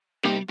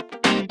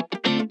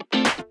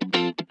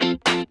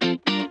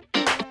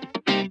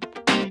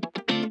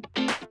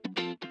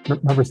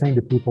remember saying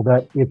to people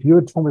that if you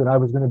had told me that I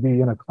was going to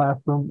be in a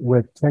classroom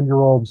with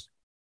 10-year-olds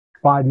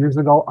 5 years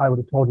ago, I would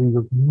have told you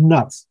you're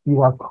nuts.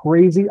 You are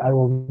crazy. I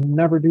will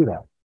never do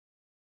that.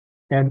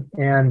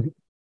 And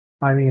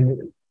I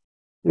mean,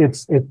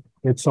 it's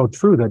so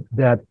true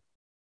that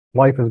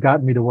life has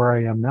gotten me to where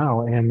I am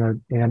now,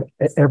 and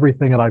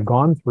everything that I've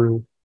gone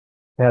through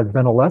has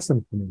been a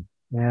lesson for me.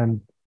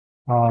 And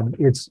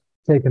it's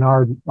taken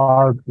our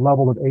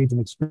level of age and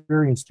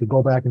experience to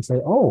go back and say,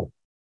 oh,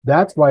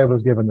 that's why I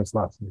was given this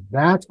lesson.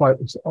 That's why.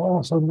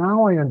 So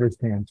now I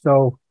understand.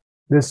 So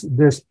this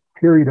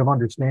period of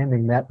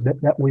understanding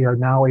that we are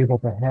now able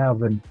to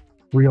have and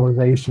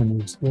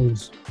realization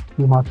is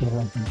too much of a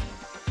lesson.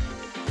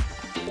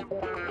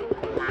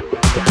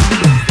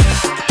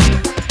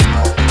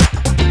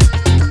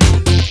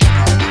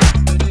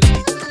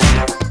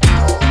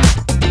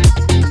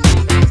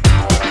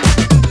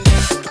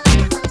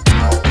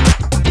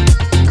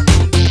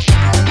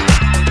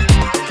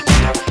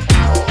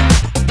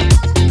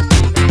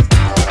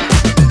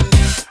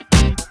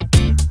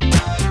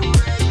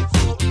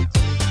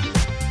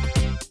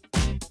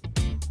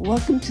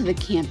 Welcome to the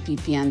Can't Be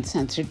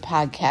Uncensored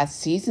podcast,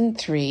 Season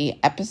 3,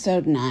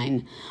 Episode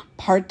 9,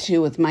 Part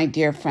 2 with my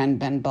dear friend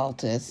Ben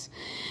Baltus,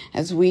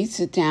 as we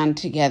sit down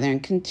together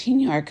and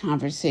continue our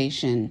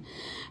conversation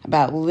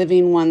about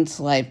living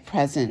one's life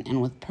present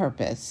and with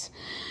purpose.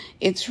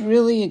 It's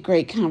really a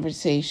great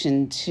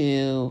conversation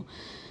to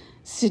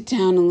sit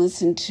down and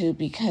listen to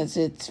because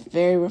it's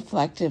very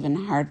reflective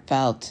and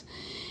heartfelt.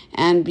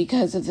 And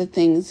because of the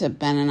things that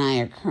Ben and I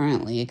are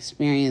currently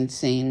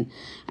experiencing,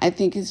 I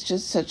think it's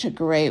just such a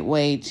great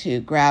way to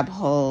grab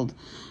hold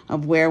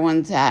of where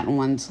one's at in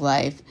one's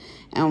life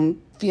and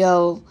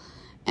feel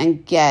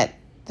and get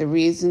the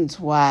reasons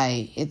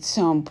why it's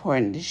so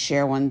important to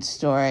share one's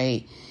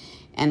story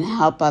and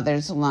help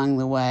others along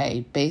the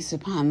way based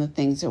upon the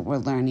things that we're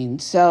learning.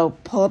 So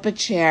pull up a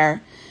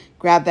chair,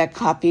 grab that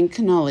coffee and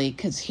cannoli,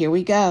 because here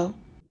we go.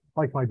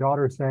 Like my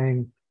daughter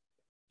saying,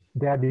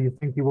 Dad, do you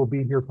think you will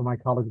be here for my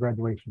college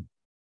graduation?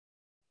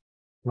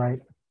 Right?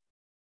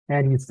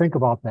 And you think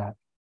about that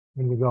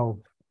and you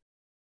go,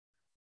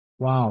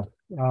 wow,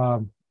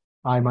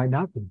 I might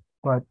not be,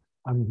 but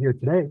I'm here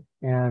today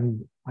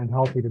and I'm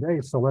healthy today.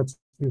 So let's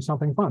do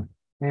something fun.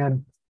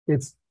 And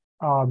it's,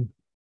 and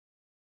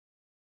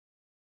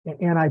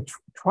I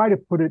try to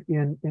put it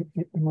in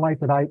light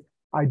that I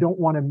don't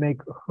want to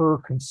make her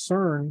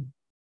concern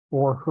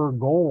or her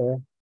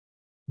goal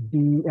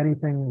be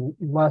anything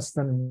less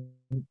than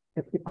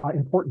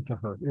important to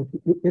her.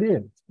 It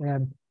is,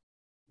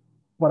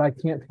 but I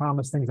can't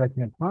promise things I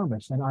can't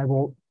promise, and I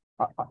will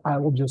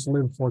just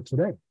live for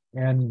today,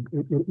 and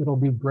it'll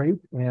be great.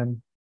 And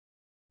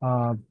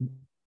my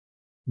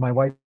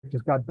wife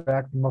just got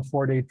back from a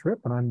 4-day trip,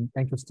 and I'm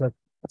anxious to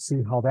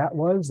see how that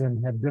was,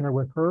 and have dinner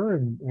with her,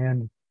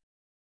 and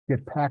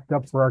get packed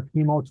up for our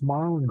chemo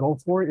tomorrow and go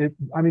for it.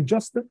 I mean,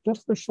 just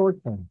the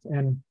short things,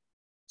 and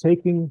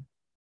taking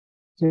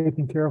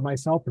care of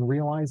myself and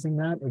realizing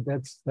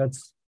that's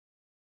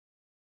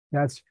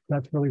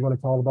really what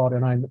it's all about,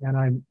 and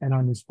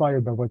I'm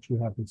inspired by what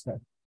you have to say.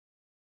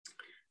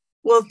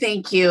 Well,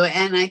 thank you,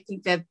 and I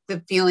think that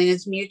the feeling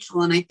is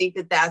mutual, and I think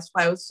that that's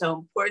why it was so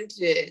important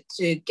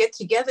to get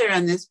together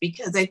on this,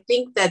 because I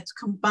think that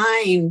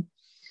combined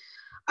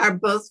are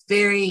both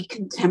very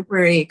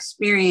contemporary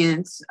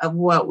experience of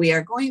what we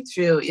are going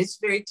through is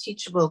very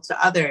teachable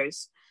to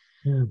others.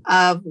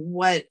 Of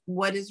what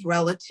is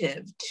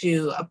relative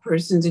to a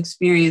person's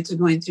experience of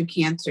going through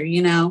cancer.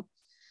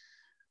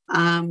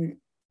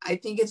 I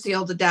think it's the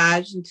old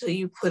adage, until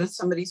you put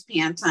somebody's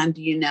pants on,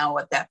 do you know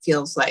what that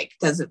feels like?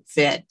 Does it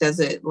fit?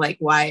 Does it, like,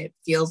 why it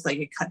feels like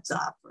it cuts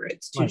off, or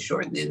it's too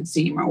short in the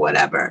inseam, or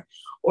whatever,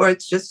 or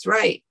it's just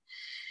right.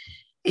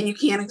 And you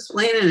can't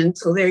explain it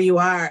until there you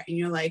are, and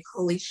you're like,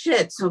 holy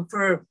shit. So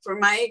for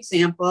my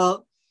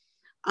example,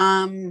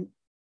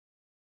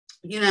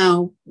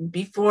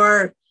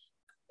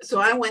 so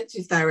I went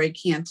through thyroid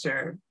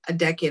cancer a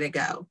decade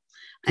ago.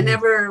 I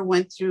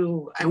went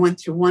through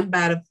one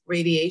bout of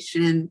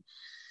radiation.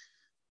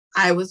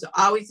 I was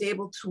always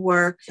able to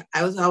work.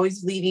 I was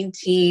always leading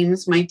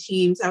teams.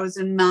 I was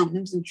in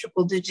mountains in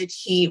triple digit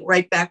heat,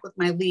 right back with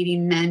my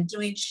leading men,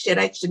 doing shit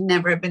I should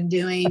never have been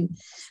doing.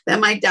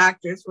 That my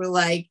doctors were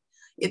like,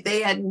 if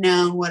they had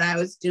known what I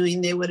was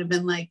doing, they would have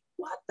been like,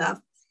 what the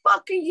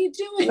fuck are you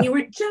doing? You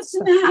were just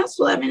in the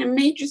hospital having a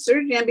major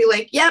surgery. I'd be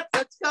like, yep,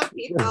 let's go,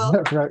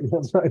 people.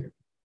 That's right.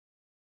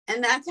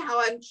 And that's how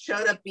I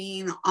showed up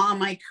being on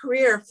my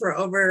career for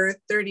over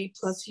 30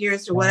 plus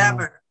years or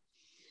whatever.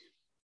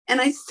 And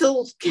I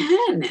still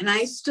can, and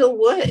I still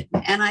would.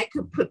 And I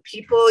could put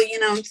people,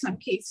 in some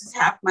cases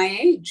half my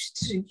age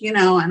to,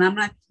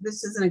 and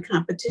this isn't a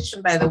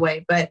competition, by the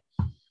way, but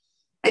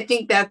I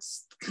think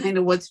that's kind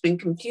of what's been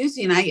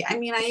confusing. I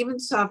even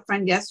saw a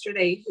friend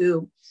yesterday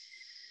who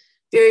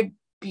did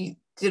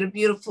a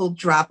beautiful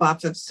drop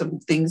off of some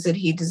things that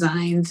he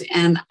designs.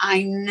 And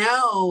I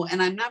know,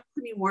 and I'm not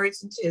putting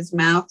words into his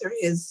mouth or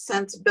his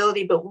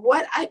sensibility, but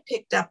what I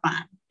picked up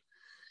on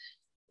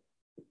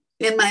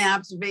in my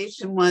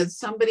observation was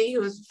somebody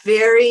who was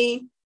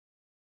very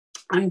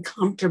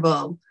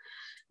uncomfortable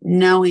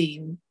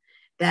knowing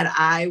that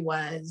I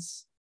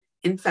was,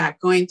 in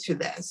fact, going through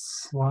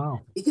this.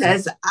 Wow.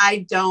 Because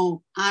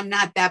I'm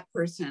not that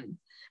person.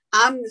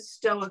 I'm the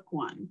stoic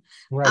one.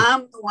 Right.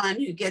 I'm the one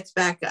who gets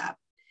back up.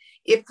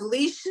 If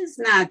Felicia's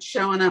not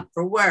showing up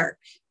for work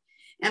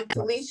and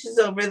Felicia's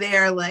over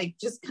there, like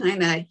just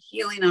kind of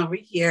healing over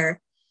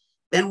here,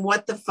 then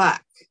what the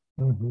fuck?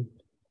 Mm-hmm.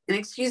 And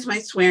excuse my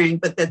swearing,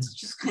 but that's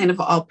just kind of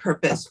all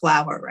purpose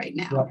flour right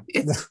now.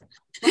 Yeah. It's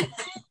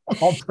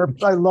all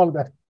purpose. I love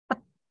that.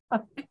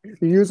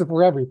 You use it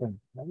for everything.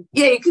 Right?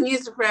 Yeah, you can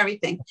use it for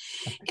everything.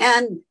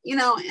 And,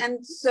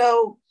 and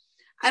so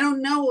I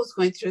don't know what's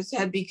going through his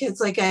head because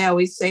like I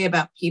always say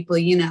about people,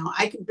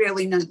 I can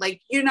barely know,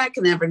 like, you're not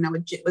going to ever know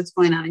what's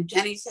going on in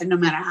Jenny's head, no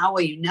matter how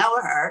well you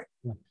know her.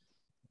 Yeah.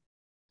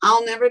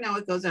 I'll never know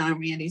what goes on in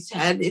Randy's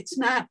head. It's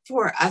not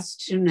for us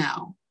to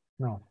know.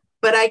 No.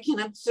 But I can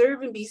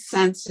observe and be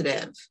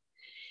sensitive.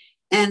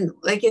 And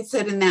like I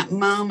said, in that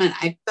moment,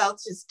 I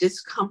felt his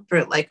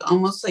discomfort, like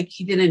almost like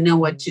he didn't know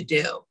what to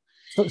do.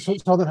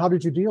 So then how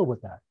did you deal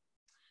with that?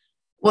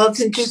 Well,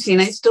 it's interesting.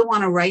 I still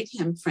want to write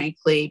him,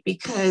 frankly,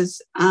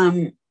 because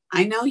I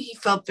know he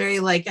felt very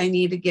like I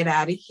need to get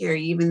out of here,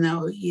 even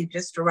though he had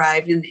just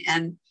arrived.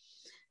 And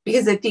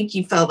because I think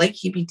he felt like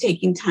he'd be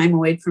taking time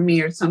away from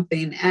me or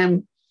something.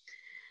 And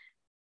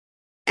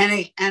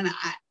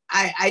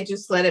I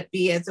just let it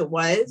be as it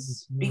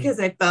was, because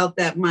I felt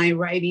that my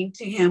writing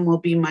to him will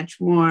be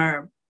much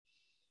more,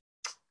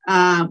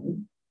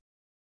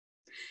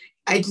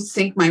 I just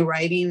think my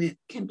writing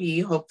can be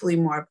hopefully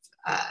more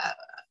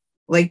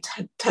like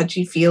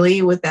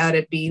touchy-feely without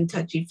it being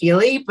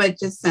touchy-feely, but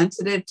just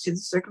sensitive to the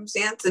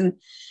circumstance. And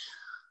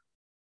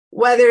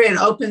whether it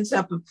opens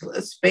up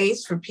a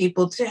space for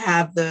people to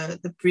have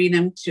the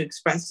freedom to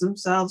express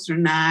themselves or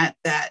not,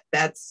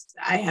 that's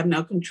I have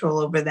no control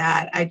over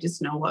that. I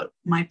just know what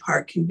my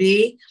part can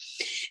be.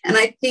 And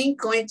I think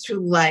going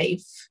through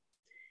life,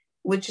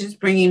 which is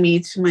bringing me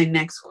to my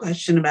next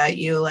question about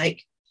you,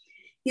 like,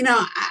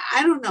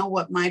 I don't know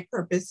what my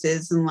purpose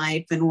is in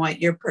life and what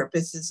your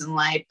purpose is in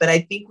life, but I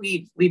think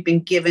we've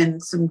been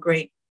given some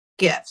great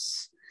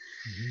gifts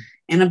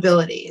and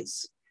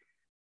abilities.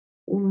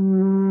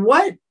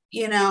 What,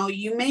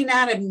 you may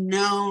not have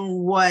known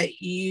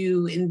what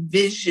you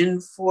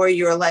envisioned for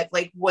your life,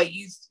 like what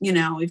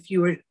if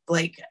you were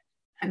like,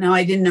 I know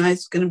I didn't know I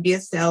was going to be a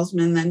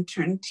salesman, then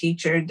turn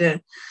teacher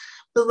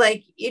but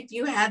like, if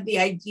you had the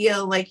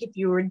idea, like if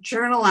you were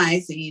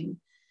journalizing,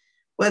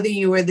 whether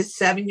you were the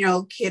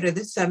 7-year-old kid or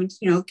the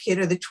 17-year-old kid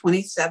or the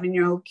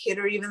 27-year-old kid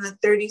or even the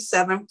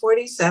 37,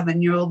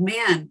 47-year-old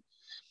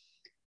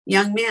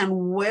young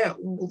man, where,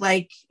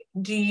 like,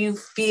 do you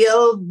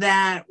feel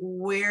that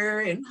where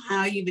and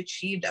how you've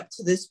achieved up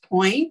to this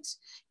point,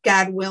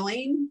 God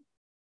willing,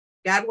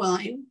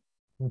 Inshallah,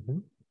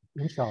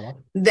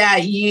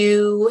 that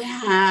you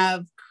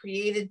have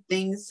created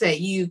things that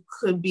you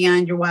could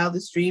beyond your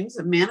wildest dreams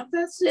have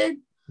manifested?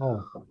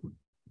 Oh,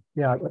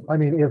 yeah. I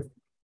mean, if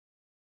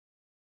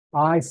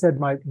I said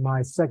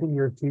my second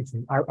year of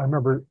teaching, I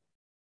remember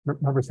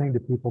saying to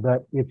people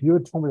that if you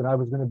had told me that I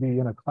was going to be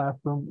in a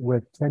classroom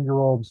with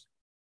 10-year-olds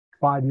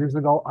 5 years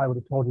ago, I would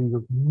have told you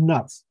you're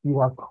nuts. You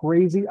are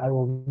crazy. I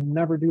will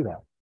never do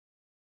that.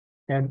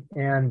 And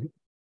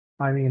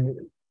I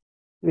mean,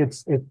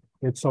 it's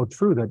so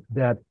true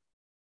that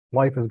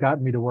life has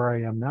gotten me to where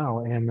I am now,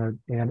 and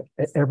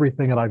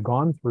everything that I've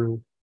gone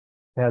through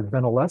has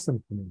been a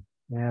lesson for me.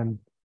 And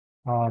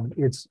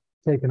it's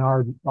taken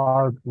our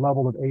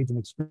level of age and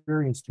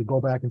experience to go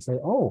back and say,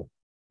 oh,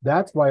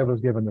 that's why I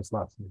was given this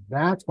lesson.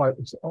 That's why.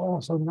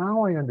 So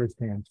now I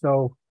understand.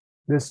 So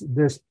this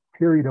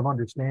period of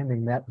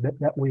understanding that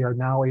we are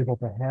now able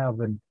to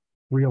have and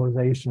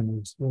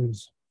realization is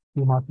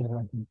remarkable,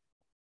 I think.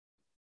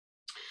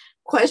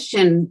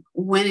 Question: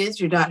 when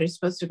is your daughter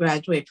supposed to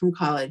graduate from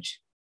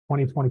college?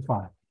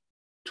 2025.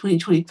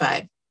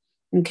 2025.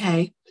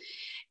 Okay.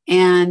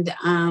 And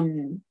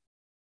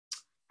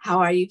how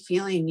are you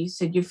feeling? You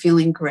said you're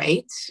feeling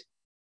great.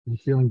 I'm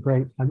feeling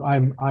great.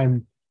 I'm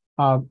on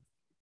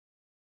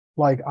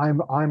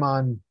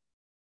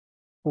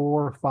 4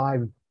 or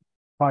 5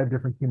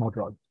 different chemo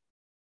drugs.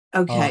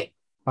 Okay.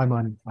 I'm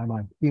on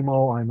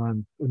chemo. I'm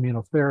on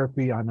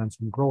immunotherapy. I'm on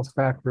some growth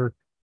factor.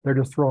 They're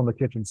just throwing the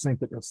kitchen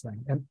sink at this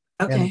thing. And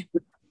okay.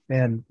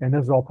 And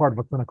this is all part of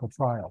a clinical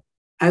trial.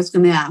 I was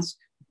going to ask.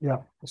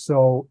 Yeah.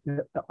 So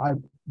I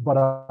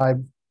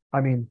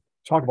mean,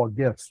 talk about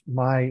gifts.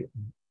 My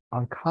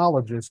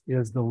oncologist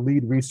is the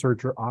lead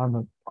researcher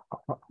on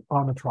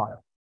the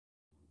trial.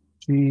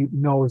 She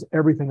knows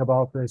everything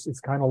about this.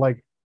 It's kind of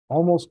like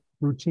almost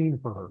routine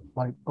for her.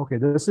 Like, okay,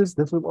 this is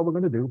what we're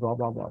going to do. Blah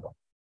blah blah blah.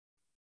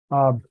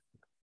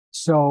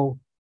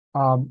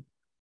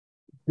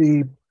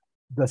 The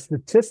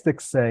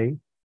statistics say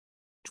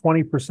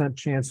 20%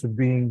 chance of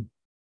being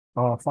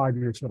 5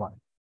 years to life.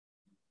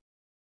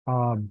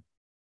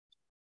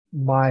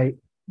 My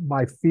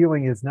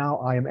feeling is now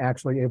I am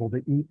actually able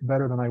to eat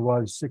better than I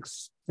was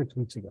six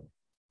weeks ago.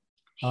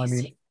 I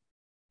mean,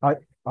 I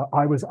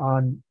I was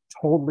on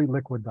totally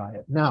liquid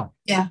diet. Now,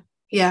 Yeah.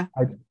 Yeah.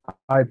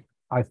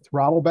 I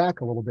throttle back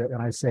a little bit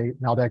and I say,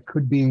 now that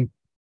could be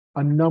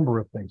a number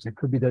of things. It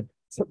could be that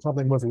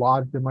something was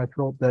lodged in my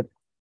throat that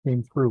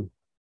came through.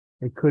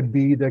 It could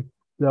be the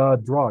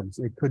drugs.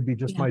 It could be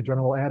just Yeah. my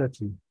general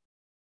attitude.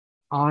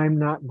 I'm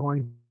not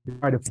going to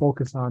try to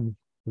focus on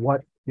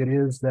what it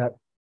is that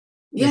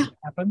Yeah.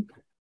 happened.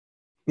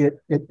 It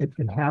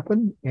can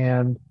happen.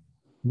 And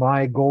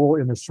my goal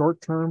in the short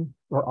term,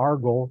 or our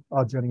goal,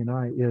 Jenny and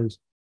I, is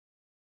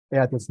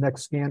at this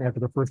next scan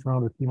after the first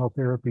round of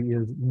chemotherapy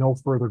is no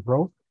further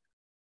growth.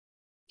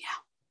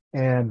 Yeah.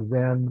 And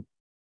then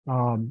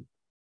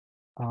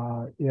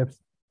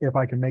if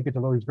I can make it to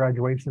Lily's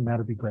graduation,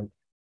 that'd be great.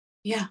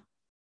 Yeah.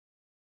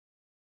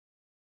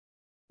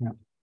 Yeah.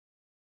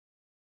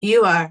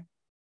 You are.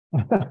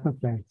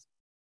 Thanks.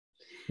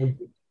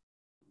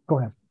 Go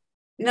ahead.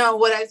 No,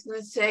 what I was going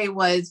to say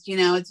was,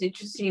 it's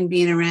interesting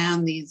being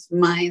around these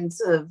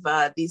minds of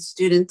these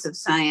students of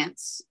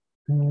science,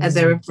 as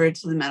I refer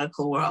to the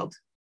medical world.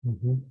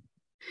 Mm-hmm.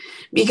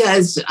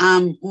 Because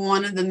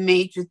one of the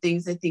major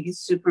things I think is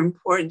super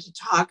important to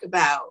talk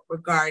about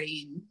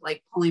regarding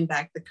like pulling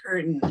back the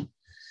curtain,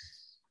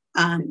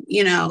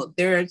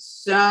 there are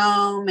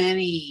so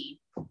many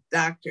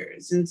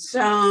doctors and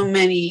so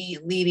many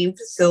leading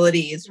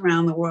facilities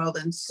around the world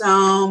and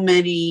so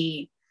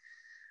many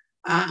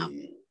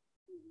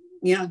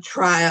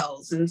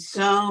trials and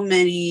so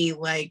many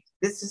like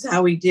this is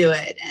how we do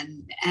it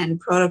and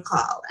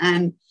protocol,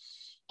 and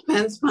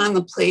depends upon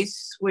the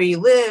place where you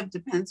live,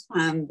 depends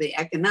upon the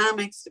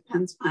economics,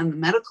 depends upon the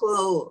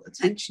medical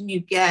attention you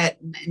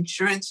get and the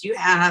insurance you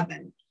have,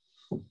 and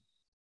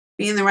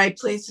be in the right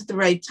place at the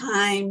right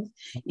time.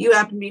 You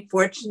happen to be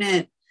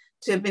fortunate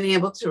to have been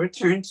able to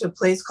return to a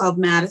place called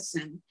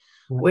Madison,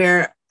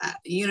 where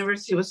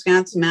University of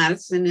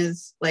Wisconsin-Madison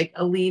is like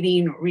a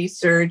leading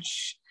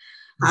research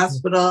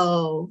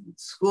hospital,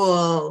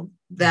 school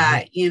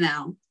that,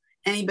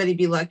 anybody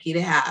be lucky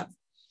to have.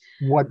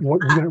 What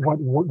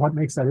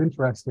makes that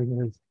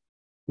interesting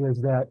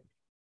is that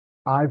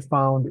I've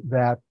found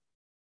that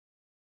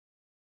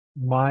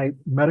my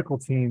medical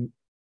team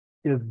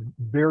is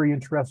very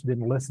interested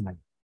in listening.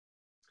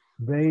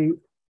 They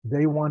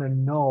want to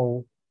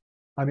know.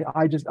 I mean,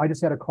 I just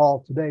had a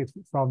call today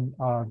from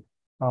a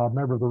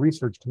member of the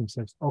research team.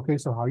 Says, okay,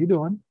 so how are you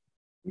doing?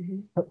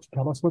 Mm-hmm.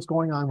 Tell us what's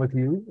going on with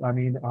you. I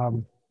mean,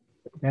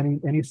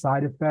 any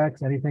side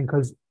effects, anything?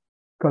 Because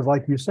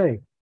like you say,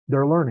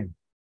 they're learning,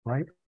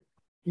 right?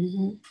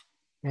 Mm-hmm.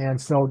 And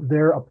so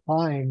they're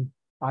applying.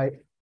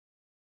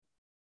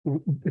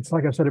 It's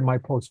like I said in my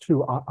post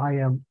too. I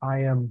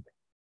am.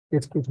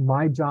 It's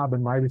my job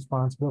and my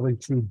responsibility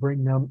to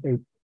bring them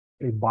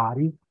a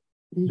body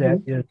mm-hmm.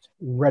 that is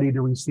ready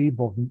to receive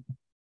both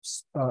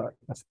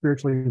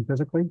spiritually and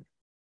physically,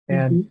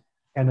 and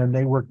then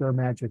they work their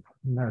magic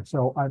from there.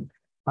 So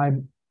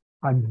I'm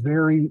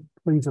very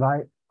pleased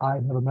that I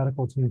have a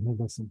medical team who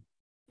listen.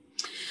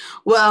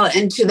 Well,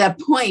 and to that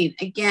point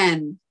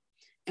again,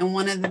 and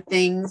one of the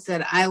things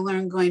that I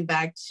learned going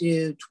back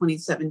to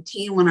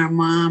 2017 when I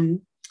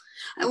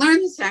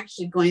learned this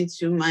actually going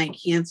through my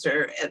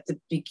cancer at the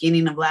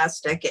beginning of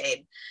last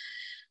decade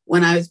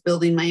when I was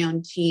building my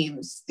own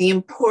teams, the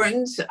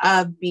importance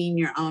of being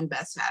your own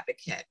best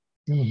advocate.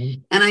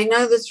 Mm-hmm. And I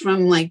know this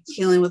from like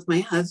dealing with my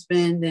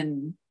husband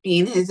and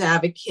being his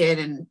advocate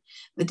and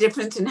the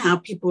difference in how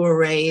people were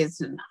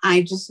raised. And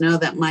I just know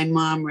that my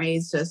mom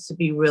raised us to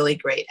be really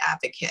great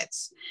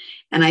advocates.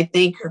 And I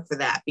thank her for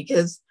that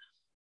because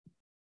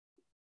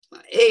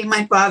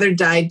my father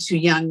died too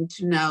young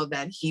to know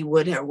that he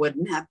would or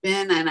wouldn't have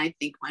been. And I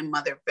think my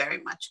mother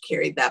very much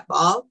carried that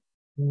ball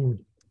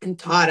and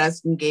taught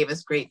us and gave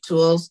us great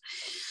tools.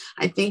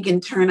 I think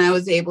in turn, I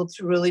was able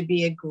to really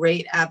be a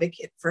great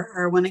advocate for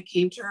her when it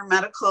came to her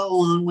medical,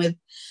 along with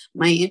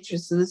my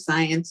interest in the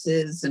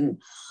sciences and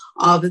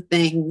all the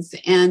things.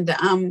 And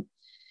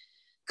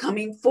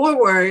coming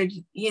forward,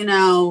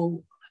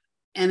 and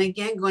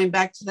again, going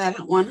back to that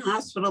one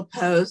hospital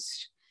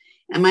post,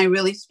 am I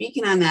really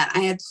speaking on that?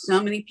 I had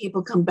so many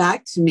people come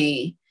back to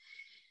me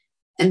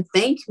and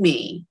thank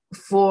me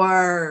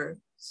for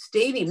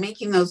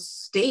making those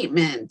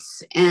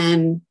statements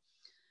and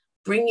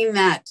bringing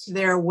that to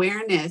their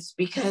awareness,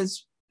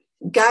 because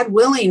God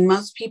willing,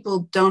 most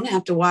people don't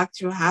have to walk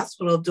through a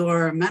hospital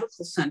door or a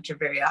medical center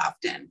very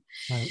often.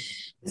 Right.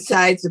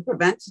 Besides the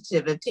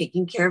preventative of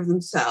taking care of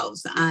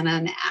themselves on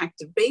an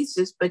active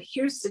basis. But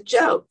here's the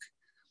joke.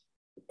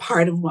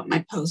 Part of what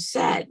my post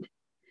said.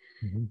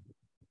 Mm-hmm.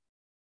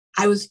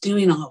 I was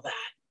doing all that,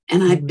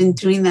 and I've been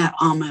doing that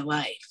all my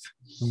life.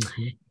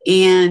 Mm-hmm.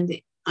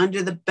 And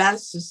under the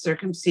best of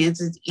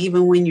circumstances,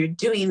 even when you're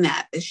doing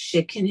that, the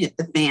shit can hit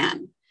the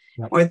fan.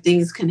 Yep. Or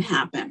things can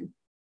happen,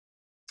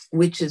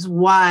 which is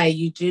why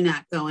you do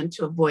not go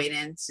into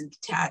avoidance and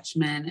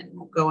detachment and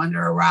go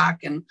under a rock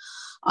and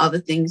all the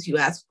things. You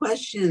ask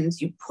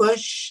questions, you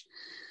push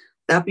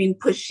without being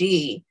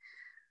pushy.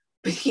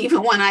 But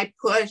even when I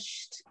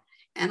pushed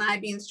and I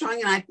being strong,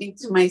 and I think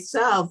to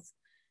myself,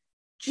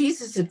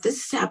 Jesus, if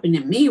this is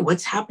happening to me,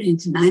 what's happening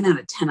to 9 out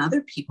of 10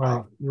 other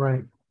people?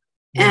 Right.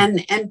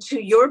 And to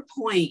your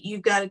point,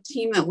 you've got a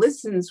team that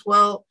listens.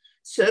 Well,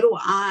 so do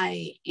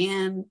I.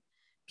 And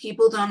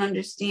people don't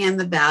understand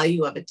the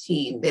value of a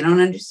team. They don't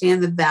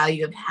understand the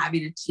value of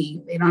having a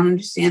team. They don't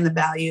understand the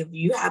value of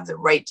you have the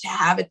right to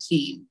have a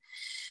team.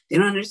 They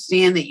don't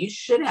understand that you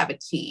should have a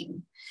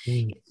team.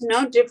 It's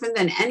no different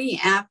than any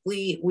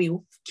athlete we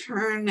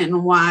turn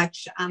and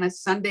watch on a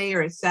Sunday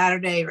or a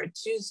Saturday or a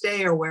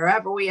Tuesday or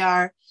wherever we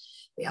are.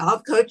 They all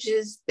have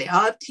coaches. They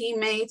all have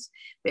teammates.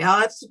 They all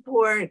have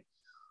support.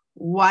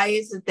 Why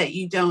is it that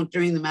you don't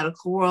during the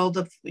medical world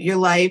of your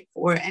life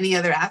or any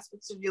other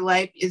aspects of your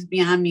life is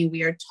beyond me.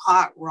 We are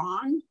taught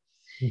wrong.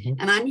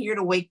 And I'm here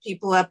to wake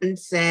people up and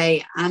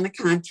say, on the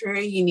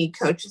contrary, you need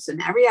coaches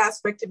in every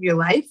aspect of your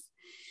life.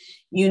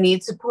 You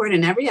need support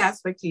in every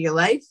aspect of your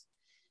life.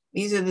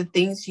 These are the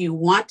things you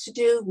want to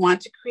do, want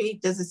to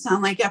create. Does it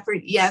sound like effort?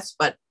 Yes,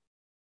 but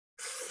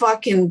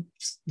fucking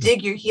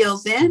dig your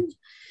heels in,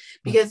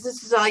 because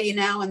this is all you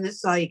know and this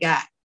is all you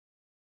got.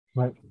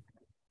 Right.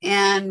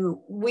 And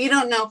we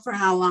don't know for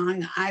how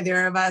long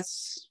either of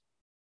us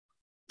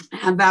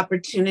have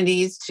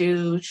opportunities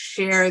to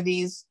share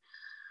these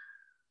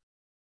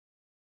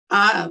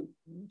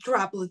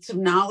droplets of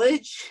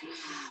knowledge,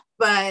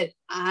 but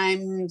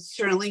I'm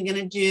certainly going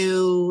to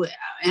do,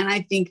 and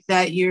I think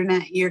that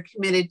you're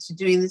committed to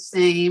doing the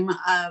same,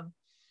 of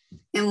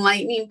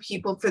enlightening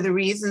people for the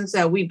reasons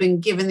that we've been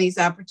given these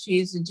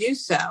opportunities to do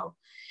so.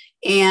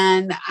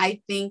 And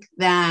I think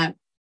that,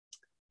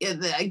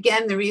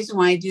 again, the reason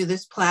why I do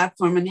this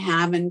platform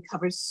and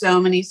cover so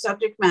many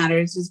subject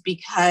matters is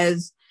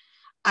because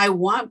I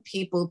want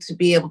people to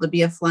be able to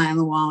be a fly on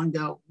the wall and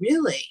go,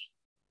 really?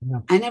 Yeah.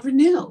 I never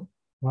knew.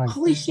 Right.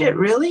 Holy shit,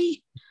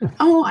 really?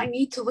 Oh, I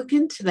need to look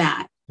into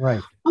that.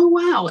 Right. Oh,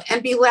 wow.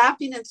 And be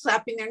laughing and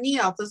slapping their knee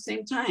at the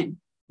same time.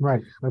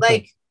 Right.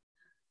 Like,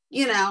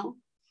 you know,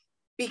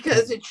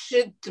 because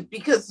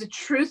the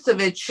truth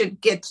of it should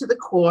get to the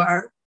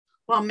core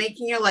while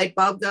making your light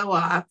bulb go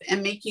off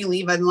and making you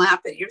leave and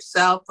laugh at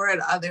yourself or at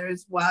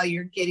others while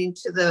you're getting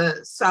to the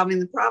solving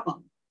the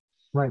problem.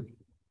 Right.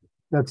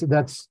 That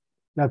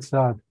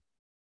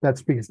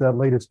speaks to that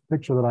latest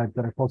picture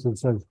that I posted. It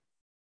says,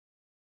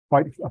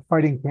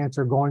 fighting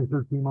cancer, going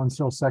through chemo, and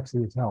still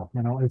sexy as hell.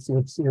 You know, it's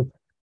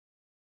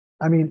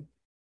I mean,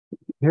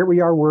 here we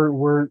are,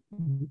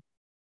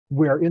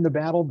 we are in the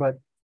battle, but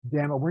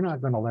damn it, we're not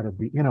going to let it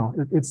be, you know,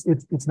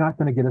 it's not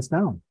going to get us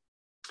down.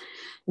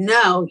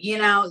 No, you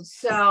know,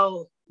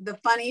 so the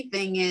funny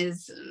thing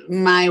is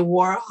my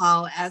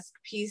Warhol-esque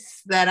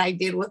piece that I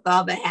did with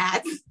all the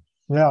hats.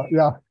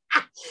 Yeah.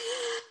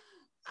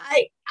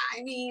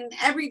 I mean,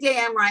 every day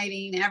I'm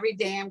writing, every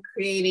day I'm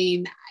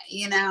creating,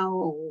 you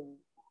know,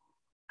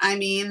 I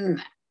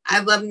mean, I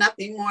love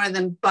nothing more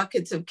than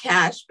buckets of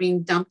cash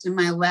being dumped in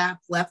my lap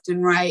left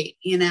and right,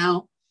 you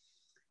know,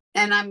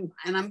 and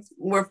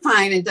we're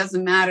fine. It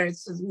doesn't matter.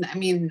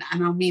 I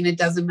don't mean it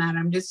doesn't matter.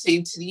 I'm just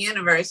saying to the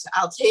universe,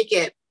 I'll take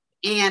it.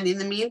 And in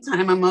the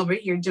meantime, I'm over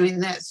here doing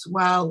this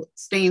while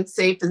staying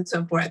safe and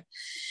so forth.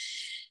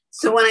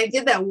 So when I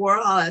did that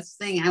Warhol-esque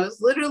thing, I was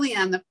literally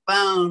on the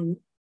phone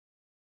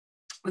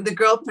with a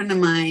girlfriend of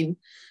mine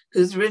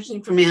who's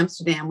originally from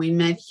Amsterdam. We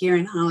met here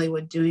in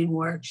Hollywood doing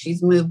work.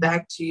 She's moved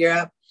back to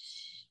Europe.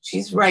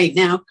 She's right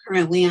now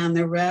currently on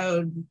the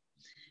road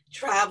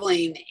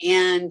traveling.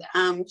 And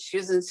she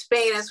was in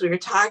Spain as we were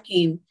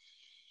talking.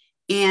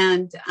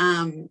 And,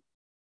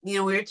 you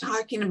know, we were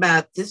talking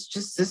about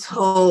this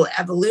whole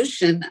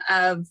evolution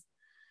of,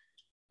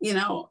 you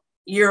know,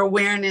 your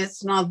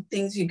awareness and all the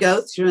things you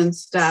go through and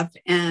stuff.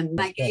 And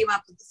I came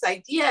up with this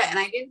idea and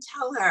I didn't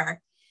tell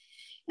her.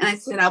 And I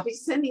said, I'll be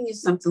sending you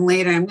something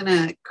later. I'm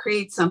going to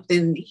create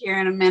something here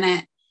in a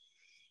minute,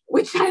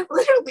 which I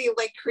literally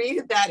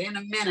created that in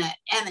a minute.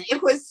 And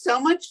it was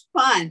so much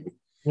fun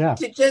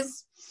to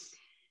just,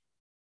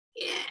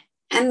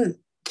 and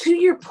to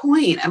your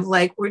point of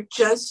we're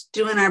just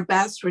doing our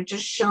best. We're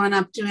just showing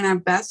up, doing our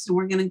best, and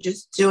we're going to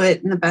just do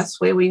it in the best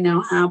way we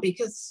know how,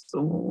 because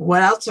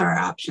what else are our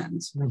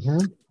options?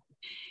 Mm-hmm.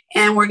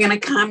 And we're going to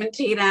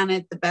commentate on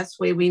it the best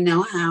way we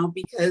know how,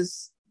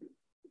 because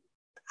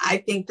I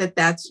think that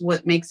that's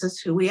what makes us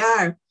who we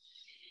are.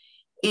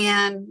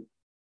 And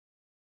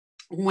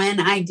when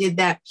I did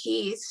that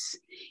piece,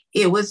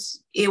 it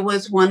was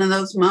one of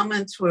those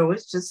moments where it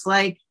was just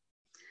like,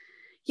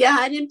 yeah,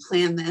 I didn't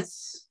plan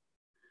this.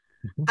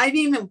 Mm-hmm. I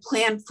didn't even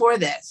plan for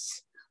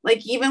this.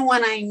 Even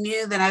when I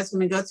knew that I was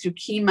going to go through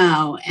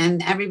chemo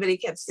and everybody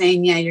kept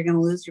saying, yeah, you're going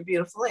to lose your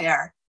beautiful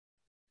hair.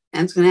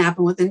 And it's going to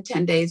happen within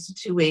 10 days to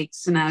 2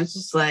 weeks. And I was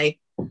just like,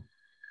 all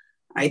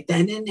right,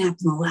 that didn't happen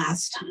the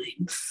last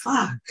time.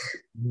 Fuck.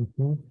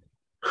 Mm-hmm.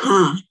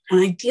 Huh. And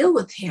I deal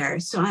with hair.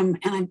 So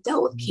I've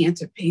dealt with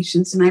cancer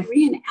patients and I've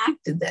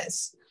reenacted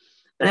this,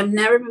 but I've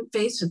never been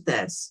faced with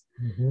this.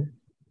 Mm-hmm.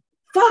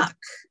 Fuck.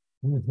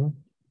 Mm-hmm.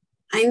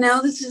 I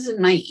know this isn't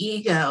my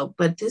ego,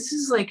 but this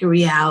is a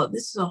reality.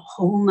 This is a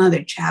whole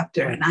nother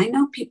chapter. And I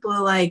know people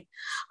are like,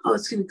 oh,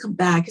 it's going to come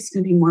back. It's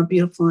going to be more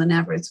beautiful than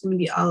ever. It's going to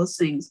be all those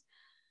things.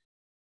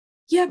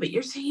 yeah, but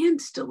your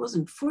hand still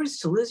wasn't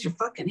forced to lose your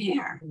fucking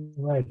hair.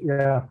 Right.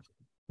 Yeah.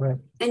 Right.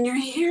 And your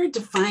hair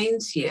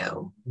defines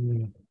you.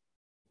 Mm.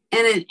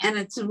 And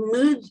it's a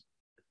mood.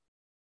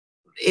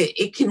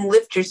 It can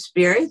lift your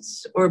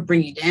spirits or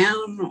bring you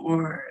down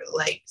or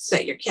like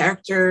set your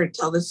character, or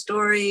tell the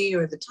story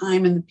or the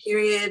time and the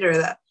period or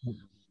the.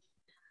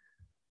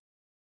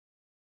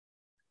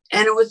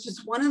 And it was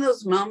just one of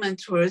those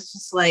moments where it's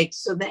just like,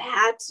 so the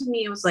hat to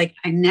me, it was like,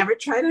 I never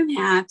tried on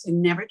hats. I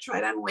never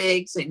tried on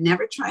wigs. I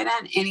never tried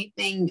on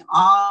anything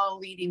all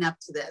leading up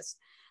to this.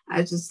 I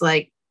was just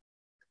like,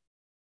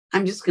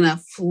 I'm just going to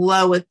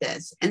flow with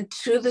this. And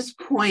to this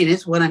point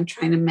is what I'm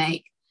trying to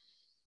make.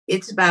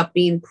 It's about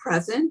being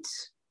present,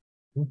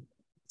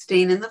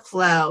 staying in the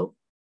flow,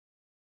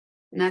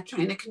 not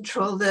trying to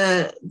control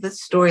the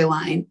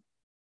storyline,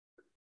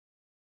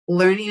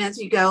 learning as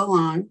you go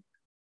along,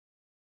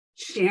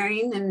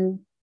 sharing and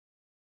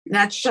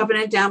not shoving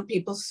it down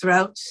people's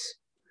throats,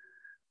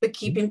 but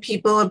keeping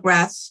people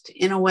abreast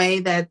in a way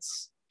that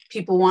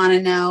people want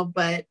to know,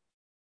 but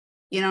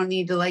you don't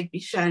need to like be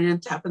shining on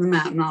top of the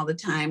mountain all the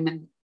time.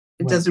 And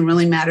it doesn't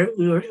really matter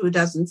who or who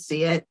doesn't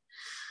see it.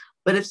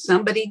 But if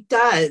somebody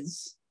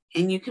does,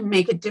 and you can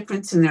make a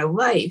difference in their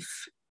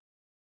life,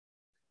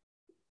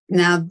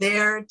 now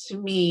there to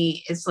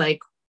me is like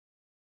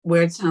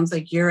where it sounds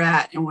like you're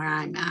at and where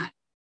I'm at.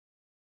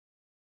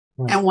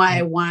 Right. And why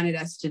I wanted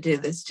us to do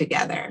this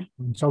together.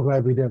 I'm so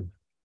glad we did.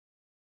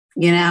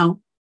 You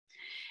know?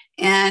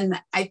 And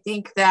I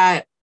think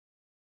that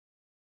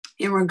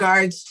in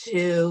regards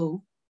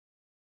to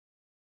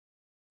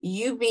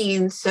you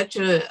being such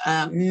a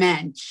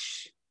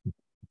mensch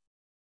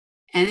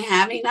and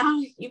having,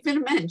 you've been a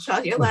mensch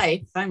all your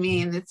life. I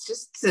mean, it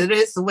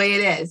is the way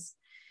it is.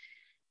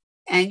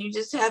 And you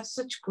just have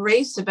such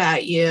grace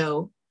about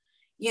you.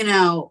 You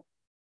know,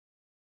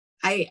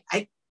 I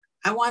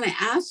want to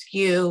ask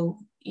you,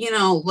 you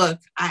know, look,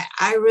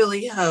 I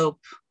really hope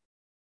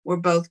we're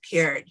both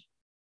cured.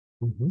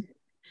 Mm-hmm.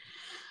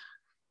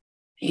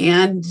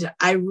 And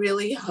I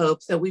really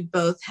hope that we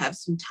both have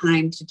some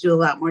time to do a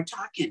lot more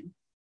talking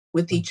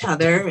with each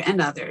other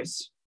and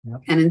others,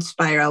 and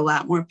inspire a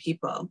lot more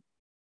people.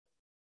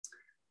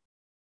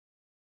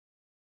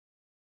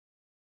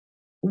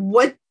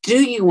 What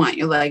do you want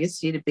your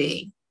legacy to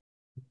be?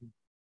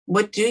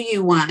 What do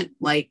you want?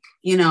 Like,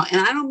 you know, and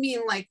I don't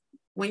mean like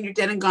when you're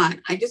dead and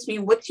gone. I just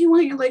mean, what do you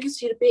want your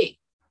legacy to be?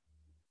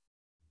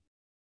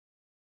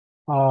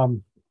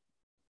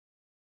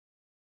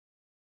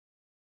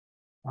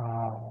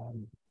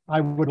 I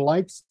would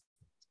like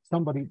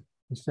somebody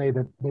to say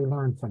that they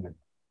learned from it.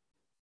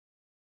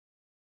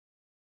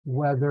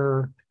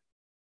 Whether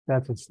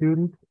that's a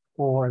student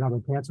or another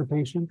cancer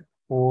patient,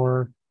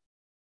 or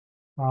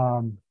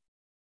my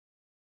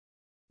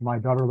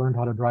daughter learned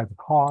how to drive a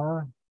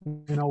car,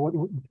 you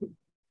know,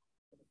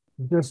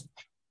 just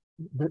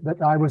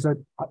that I was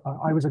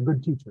a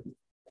good teacher.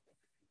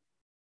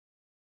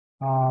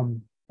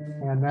 And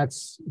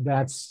that's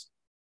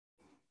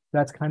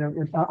kind of,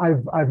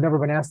 I've never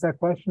been asked that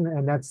question,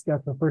 and that's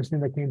the first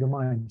thing that came to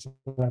mind. So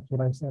that's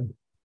what I said.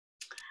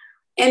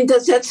 And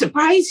does that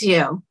surprise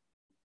you?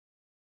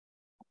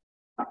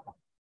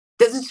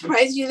 Does it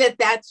surprise you that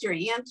that's your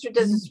answer?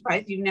 Does it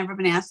surprise you've never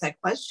been asked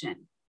that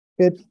question?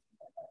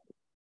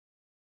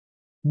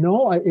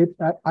 No, I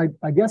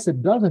guess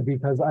it doesn't,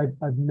 because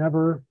I've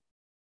never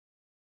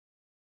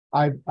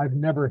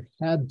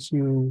had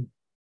to,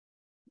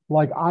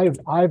 like, I've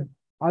never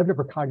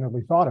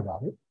cognitively thought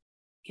about it.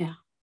 Yeah.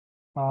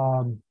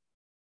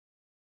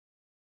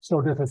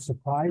 So does it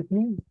surprise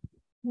me?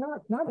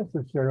 Not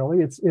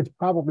necessarily. It's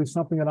probably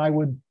something that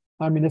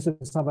this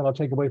is something I'll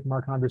take away from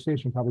our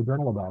conversation, probably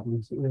journal about.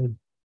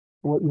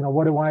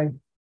 What do I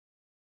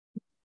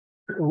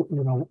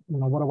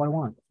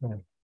want?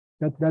 So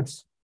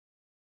that's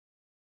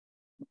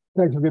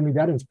thanks for giving me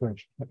that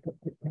inspiration.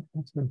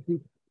 That's good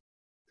too.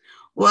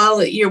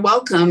 Well, you're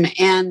welcome.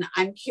 And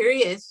I'm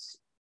curious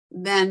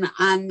then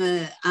on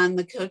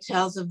the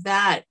coattails of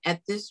that,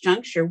 at this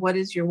juncture, what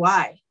is your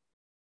why?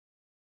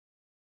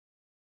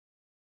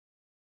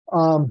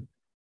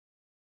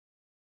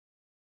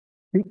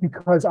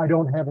 Because I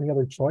don't have any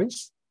other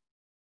choice.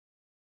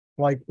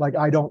 Like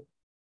I don't,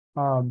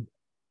 all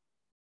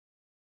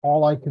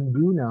I can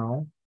do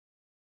now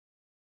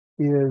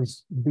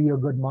is be a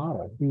good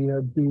model, be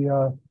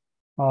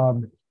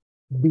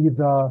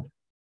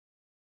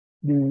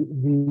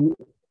the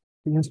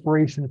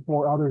inspiration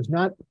for others,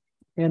 not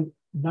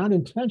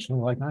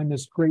intentionally, like I'm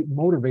this great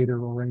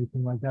motivator or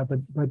anything like that,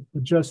 but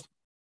just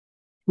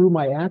through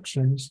my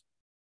actions,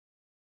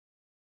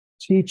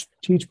 teach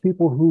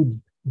people who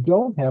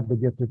don't have the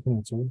gift of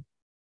cancer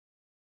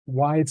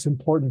why it's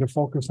important to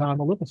focus on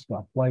the little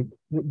stuff, like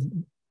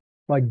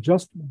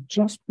just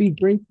be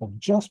grateful,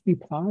 just be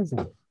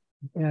positive,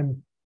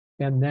 and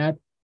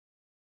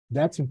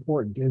that's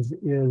important.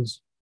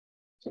 Is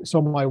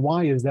so my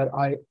why is that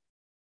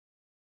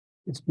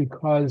it's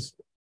because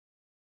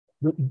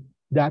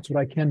that's what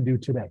I can do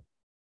today.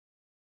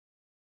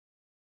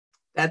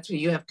 That's what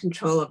you have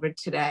control over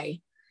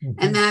today.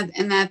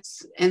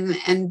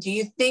 And do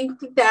you think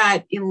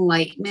that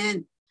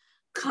enlightenment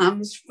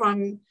comes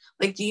from,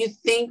 like, do you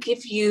think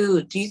if you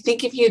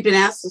had been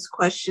asked this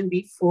question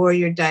before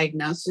your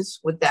diagnosis,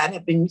 would that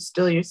have been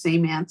still your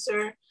same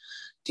answer?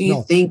 Do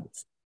you think?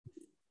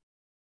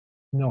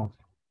 No.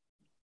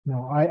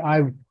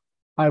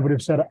 I would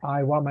have said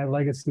I want my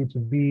legacy to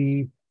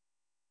be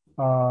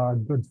a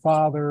good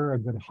father, a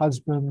good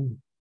husband,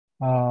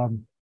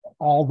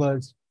 all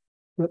the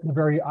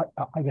very,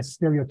 I guess,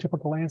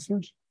 stereotypical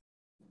answers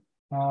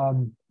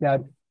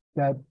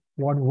that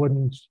one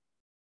wouldn't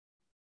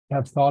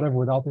have thought of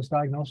without this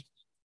diagnosis.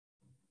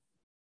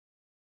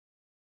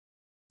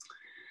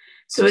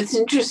 So it's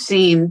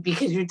interesting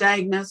because your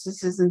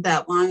diagnosis isn't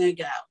that long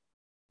ago.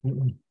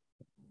 Mm-mm.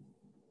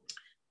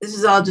 This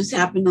has all just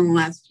happened in the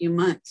last few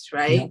months,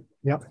 right?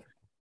 Yep.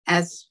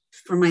 As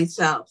for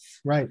myself,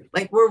 right.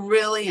 Like, we're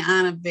really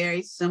on a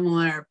very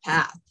similar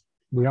path.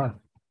 We are.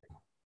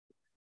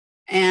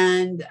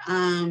 And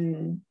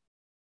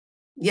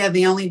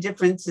the only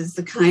difference is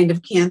the kind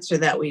of cancer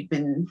that we've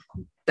been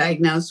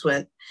diagnosed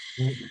with.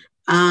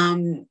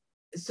 Mm-hmm.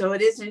 So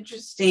it is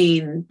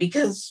interesting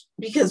because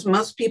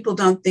most people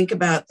don't think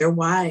about their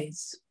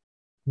whys.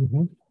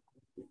 Mm-hmm.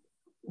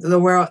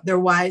 Their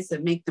whys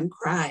that make them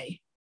cry.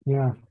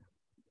 Yeah.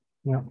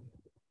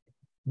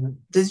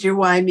 Does your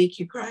why make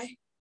you cry?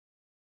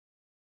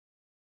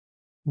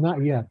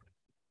 Not yet.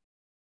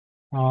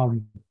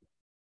 I'm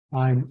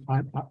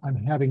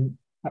having.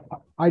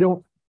 I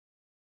don't.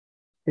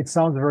 It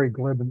sounds very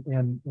glib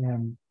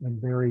and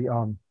very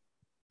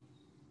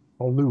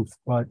aloof,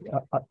 but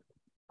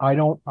I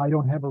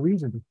don't have a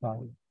reason to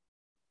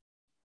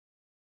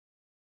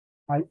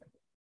cry.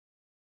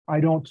 I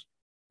don't.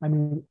 I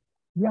mean,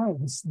 yeah,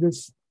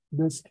 this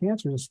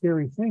cancer is a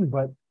scary thing,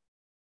 but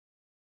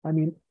I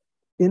mean,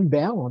 in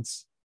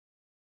balance,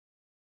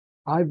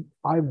 I've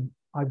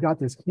got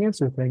this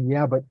cancer thing,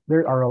 yeah, but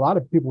there are a lot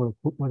of people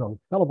with a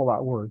hell of a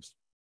lot worse.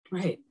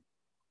 Right.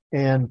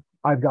 And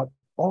I've got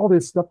all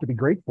this stuff to be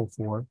grateful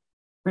for.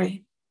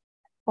 Right.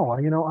 Oh,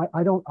 I don't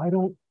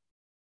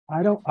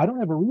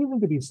have a reason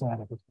to be sad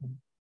at this point.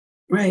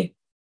 Right.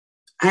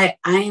 I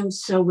am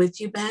so with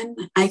you, Ben.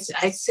 I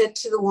said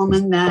to the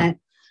woman that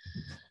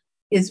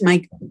is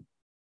my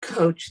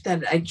coach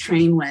that I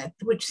train with,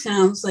 which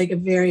sounds like a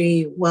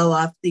very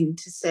well-off thing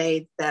to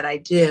say that I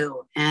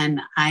do. And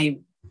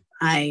I'm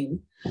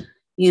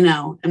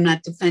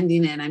not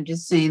defending it. I'm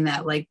just saying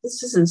that, like,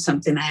 this isn't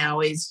something I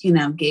always,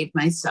 gave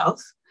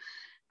myself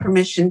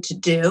permission to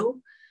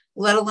do,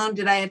 let alone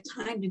did I have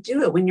time to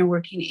do it when you're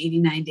working 80,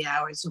 90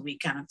 hours a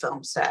week on a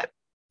film set.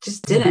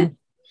 Just didn't.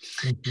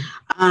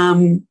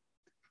 Mm-hmm.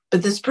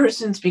 But this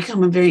person's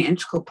become a very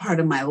integral part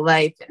of my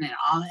life, and it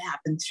all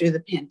happened through the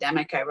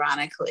pandemic,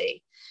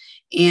 ironically.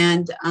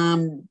 And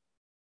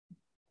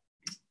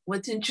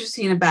what's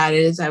interesting about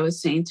it is I was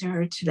saying to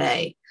her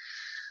today,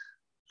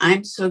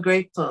 I'm so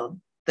grateful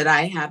that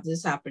I have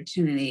this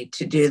opportunity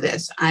to do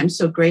this. I'm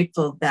so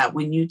grateful that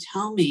when you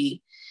tell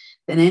me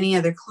that any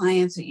other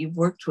clients that you've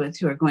worked with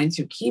who are going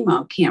through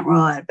chemo can't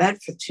roll out of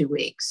bed for 2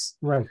 weeks,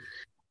 right?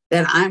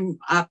 That I'm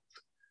up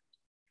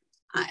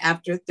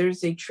after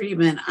Thursday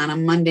treatment on a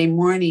Monday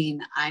morning,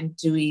 I'm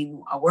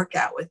doing a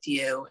workout with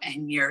you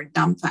and you're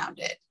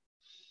dumbfounded.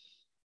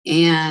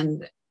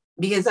 And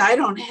because I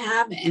don't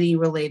have any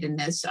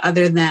relatedness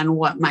other than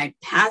what my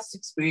past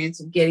experience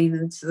of getting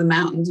into the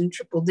mountains in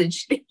triple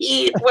digit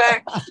heat,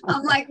 where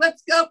I'm like,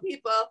 let's go,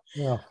 people.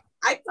 Yeah.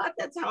 I thought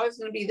that's how I was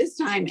going to be this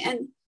time.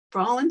 And for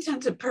all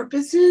intents and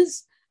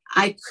purposes,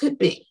 I could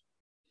be.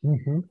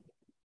 Mm-hmm.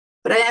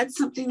 But I had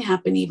something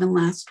happen even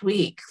last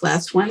week.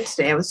 Last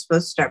Wednesday, I was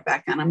supposed to start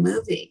back on a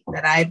movie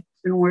that I've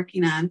been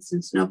working on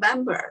since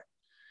November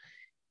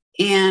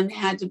and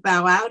had to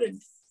bow out of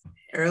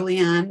early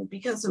on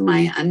because of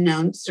my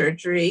unknown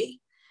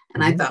surgery.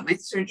 And I thought my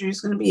surgery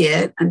was going to be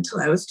it until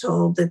I was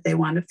told that they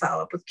wanted to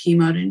follow up with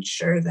chemo to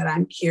ensure that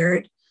I'm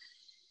cured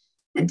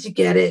and to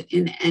get it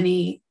in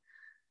any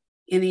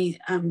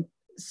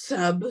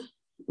sub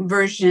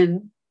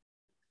version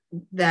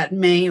that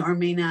may or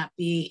may not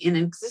be in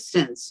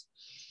existence.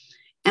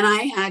 And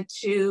I had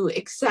to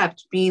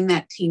accept being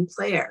that team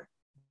player.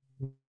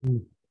 Mm-hmm.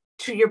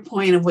 To your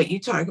point of what you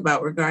talk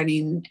about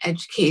regarding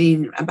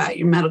educating about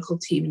your medical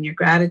team and your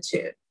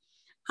gratitude,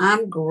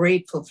 I'm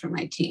grateful for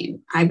my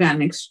team. I've got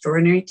an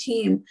extraordinary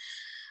team.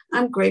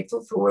 I'm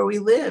grateful for where we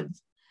live.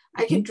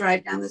 I can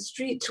drive down the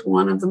street to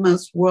one of the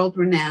most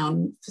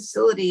world-renowned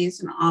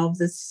facilities in all of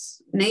this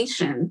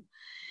nation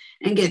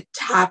and get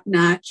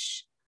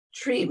top-notch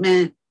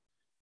treatment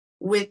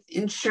with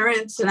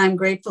insurance that I'm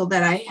grateful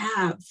that I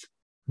have.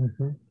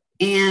 Mm-hmm.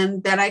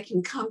 And that I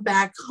can come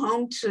back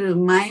home to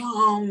my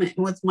home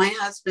with my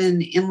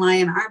husband and lie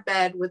in our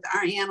bed with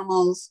our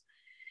animals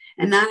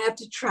and not have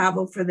to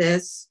travel for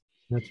this.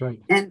 That's right.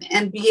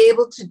 And be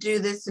able to do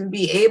this and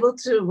be able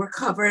to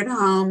recover at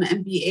home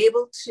and be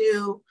able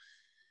to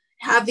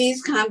have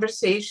these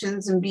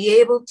conversations and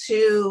be able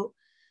to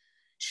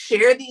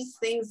share these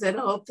things that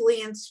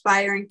hopefully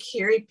inspire and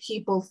carry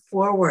people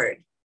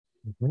forward.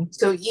 Mm-hmm.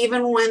 So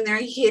even when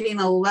they're hitting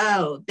a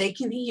low, they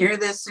can hear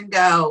this and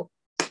go,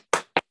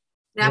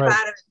 snap Right.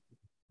 out of it.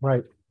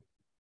 Right.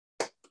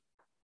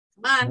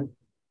 Come on. Right.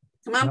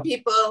 Come on, Yep.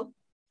 people.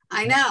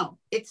 I know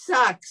it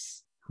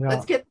sucks. Yeah.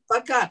 Let's get the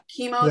fuck up.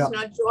 Chemo is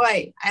no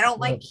joy. I don't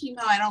like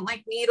chemo. I don't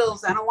like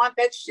needles. I don't want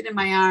that shit in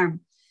my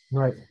arm.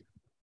 Right.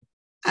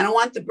 I don't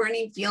want the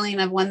burning feeling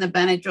of when the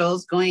Benadryl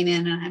is going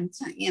in, and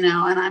and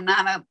I'm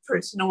not a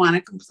person to want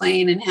to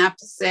complain and have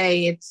to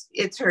say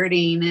it's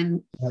hurting,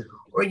 and Right.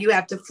 or you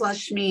have to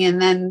flush me,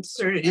 and then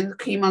the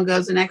chemo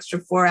goes an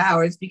extra 4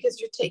 hours because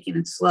you're taking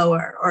it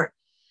slower. Or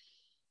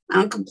I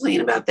don't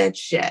complain about that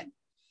shit.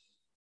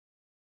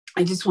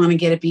 I just want to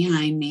get it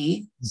behind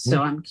me,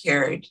 so I'm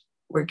cured.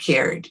 We're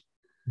cured.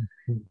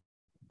 Mm-hmm.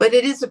 But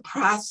it is a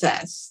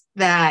process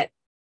that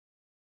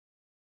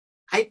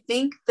I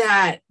think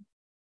that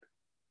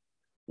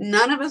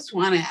none of us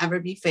want to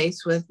ever be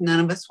faced with, none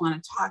of us want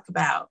to talk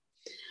about.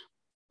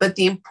 But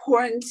the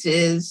importance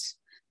is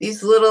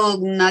these little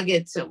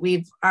nuggets that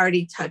we've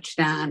already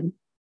touched on,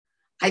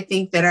 I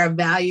think that are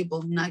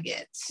valuable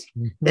nuggets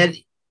that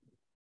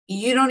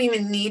you don't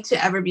even need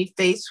to ever be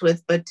faced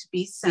with, but to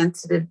be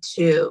sensitive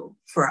to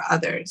for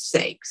others'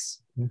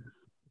 sakes.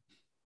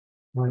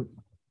 Right.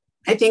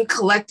 I think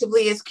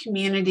collectively as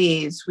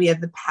communities, we have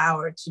the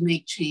power to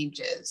make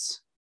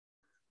changes.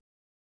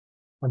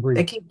 Agreed.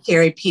 That can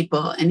carry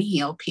people and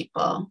heal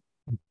people.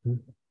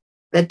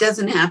 That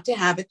doesn't have to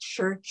have a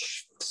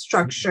church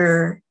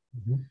structure.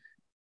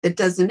 That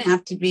doesn't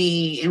have to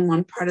be in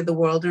one part of the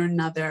world or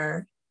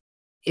another.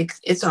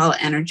 It's all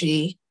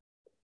energy.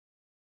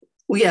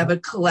 We have a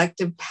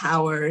collective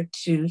power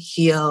to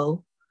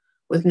heal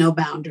with no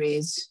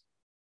boundaries.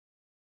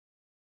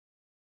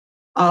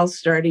 All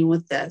starting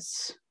with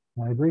this.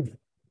 I agree.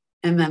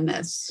 And then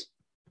this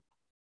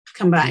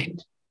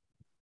combined.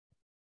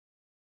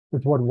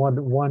 It's what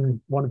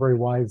one very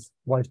wise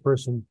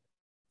person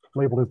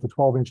labeled as the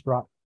 12-inch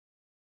drop.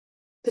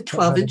 The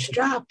 12-inch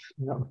drop.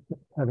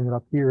 Having it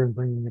up here and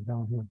bringing it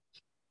down here.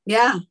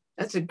 Yeah,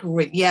 that's a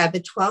great,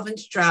 the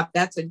 12-inch drop.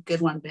 That's a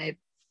good one, babe.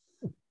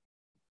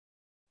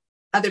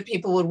 Other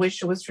people would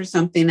wish it was for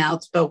something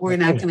else, but we're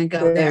not going to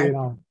go there.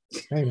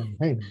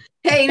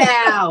 Hey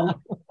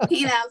now.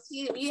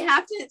 See, you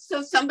have to,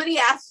 so somebody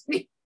asked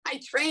me, my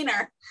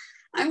trainer,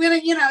 I'm going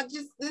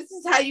to, this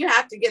is how you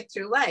have to get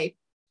through life.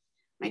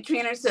 My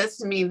trainer says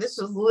to me, this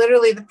was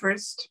literally the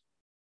first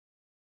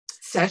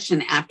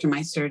session after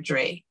my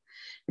surgery.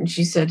 And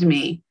she said to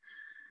me,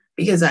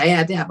 because I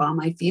had to have all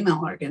my female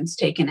organs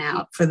taken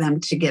out for them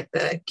to get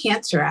the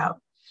cancer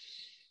out.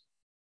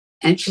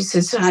 And she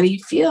says, so how do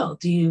you feel?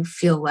 Do you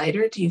feel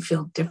lighter? Do you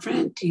feel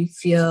different? Do you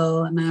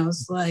feel, and I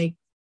was like,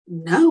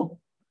 no,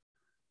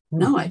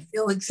 I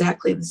feel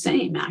exactly the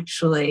same,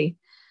 actually.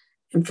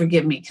 And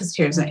forgive me, because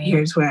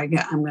here's where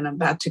I'm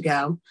about to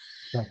go.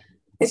 Right.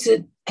 I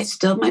said, I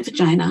still have my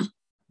vagina.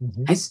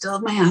 I still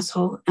have my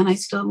asshole, and I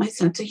still have my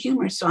sense of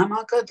humor. So I'm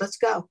all good. Let's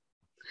go.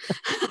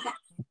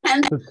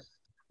 And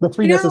the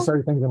three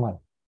necessary things in life.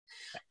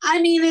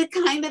 I mean, it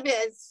kind of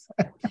is.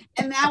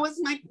 And that was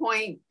my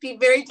point. Be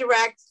very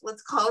direct.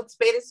 Let's call it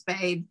spade a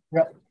spade.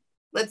 Yep.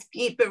 Let's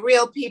keep it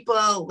real,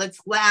 people.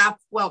 Let's laugh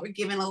while we're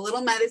giving a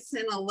little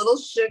medicine, a little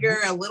sugar,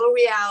 a little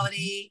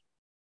reality.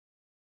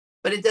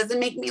 But it doesn't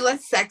make me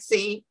less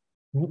sexy.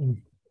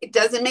 It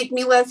doesn't make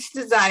me less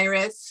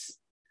desirous.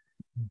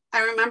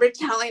 I remember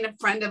telling a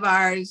friend of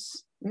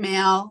ours,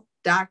 male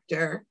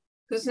doctor,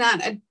 who's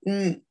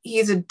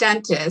he's a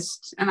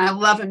dentist, and I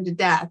love him to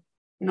death.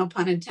 No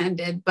pun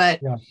intended,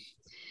 but and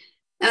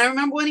I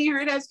remember when he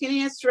heard I was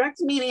getting a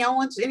hysterectomy,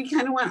 and he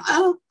kind of went,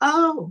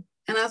 oh.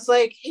 And I was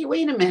like, hey,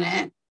 wait a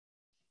minute.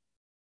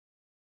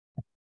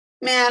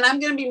 Man, I'm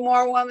going to be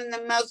more woman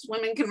than most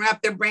women can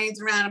wrap their brains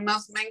around, and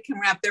most men can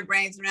wrap their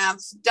brains around.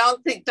 So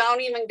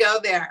don't even go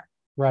there.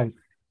 Right.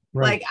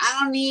 Like, I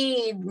don't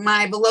need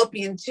my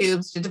fallopian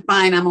tubes to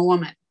define I'm a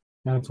woman.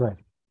 That's right.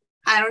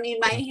 I don't need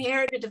my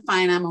hair to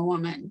define I'm a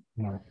woman.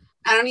 Right.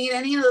 I don't need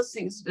any of those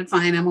things to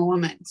define I'm a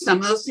woman. Some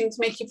of those things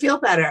make you feel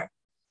better.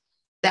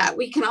 That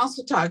we can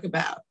also talk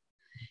about.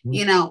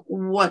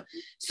 What?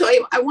 So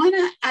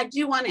I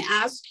do want to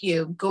ask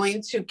you,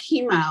 going through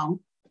chemo,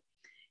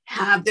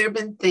 have there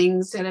been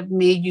things that have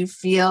made you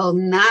feel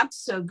not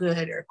so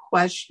good or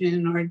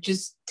question or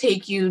just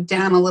take you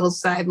down a little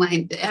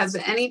sideline? Has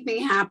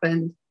anything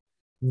happened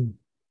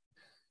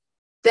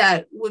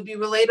that would be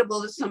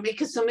relatable to somebody?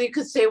 Because somebody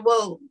could say,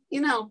 well,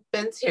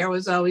 Ben's hair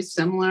was always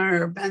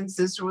similar, or Ben's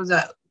sister was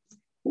a...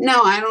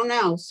 No, I don't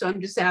know. So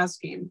I'm just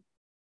asking.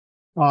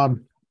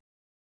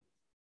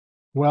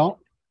 Well,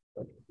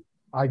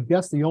 I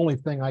guess the only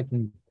thing I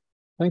can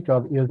think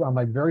of is on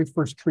my very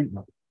first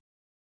treatment.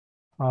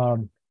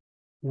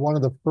 One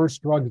of the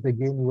first drugs they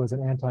gave me was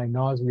an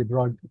anti-nausea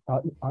drug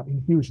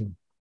infusion.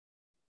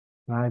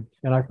 And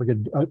I forget,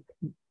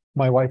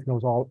 my wife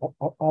knows all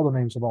the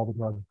names of all the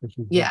drugs.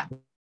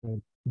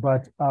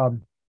 But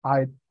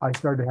I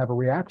started to have a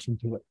reaction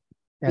to it.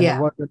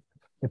 And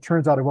it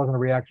turns out it wasn't a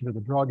reaction to the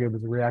drug, it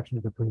was a reaction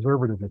to the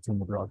preservative that's in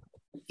the drug.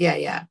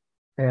 Yeah.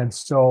 And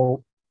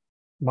so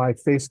my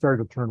face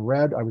started to turn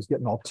red. I was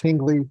getting all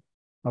tingly.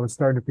 I was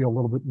starting to feel a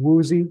little bit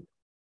woozy.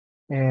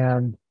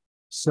 And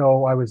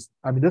so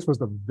this was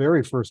the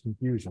very first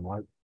infusion.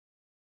 Like,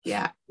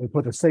 Yeah. they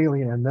put the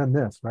saline and then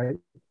this, right?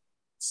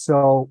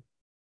 So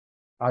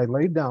I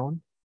laid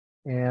down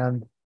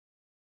and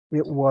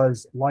it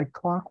was like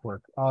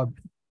clockwork.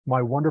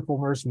 My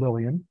wonderful nurse,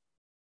 Lillian,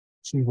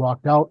 she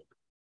walked out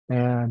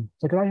and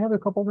said, "Could I have a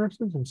couple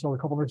nurses?" And so a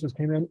couple nurses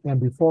came in.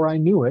 And before I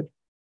knew it,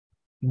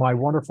 my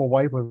wonderful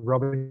wife was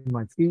rubbing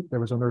my feet.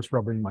 There was a nurse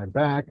rubbing my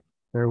back.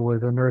 There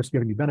was a nurse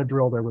giving me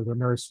Benadryl. There was a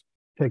nurse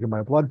taking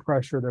my blood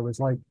pressure. There was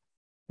like,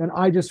 and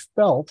I just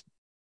felt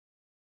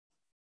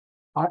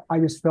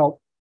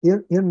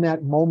in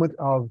that moment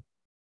of,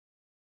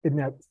 in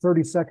that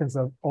 30 seconds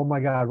of, oh my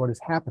God, what is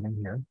happening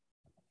here?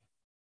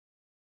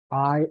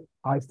 I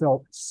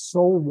felt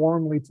so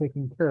warmly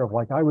taken care of.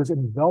 Like I was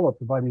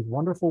enveloped by these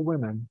wonderful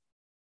women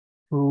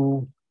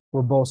who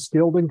were both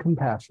skilled and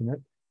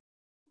compassionate,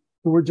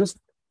 who were just,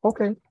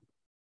 okay,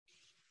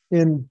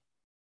 in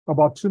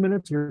about 2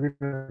 minutes, you're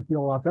going to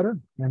feel a lot better,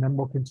 and then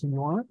we'll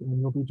continue on and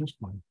you'll be just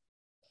fine.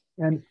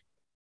 And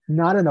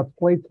not in a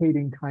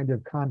placating kind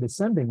of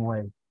condescending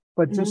way,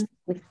 but just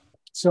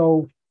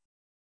so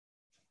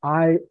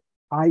I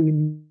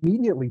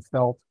immediately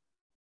felt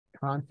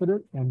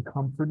confident and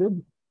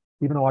comforted,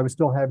 even though I was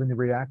still having the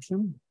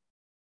reaction.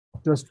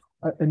 Just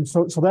and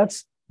so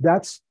that's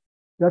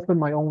been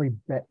my only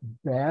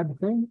bad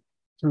thing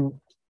through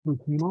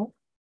chemo.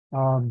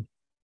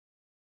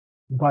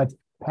 But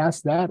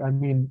past that, I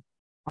mean,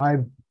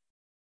 I've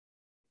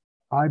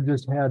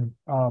just had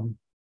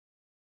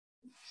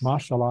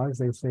mashallah, as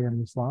they say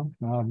in Islam,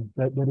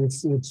 that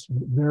it's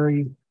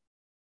very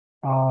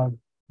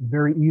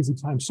easy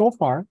time so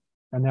far,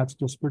 and that's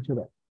just for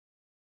today.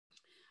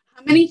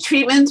 How many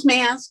treatments,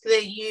 may I ask,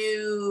 that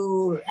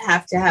you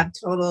have to have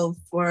total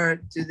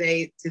for? Have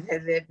they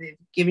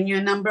given you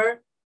a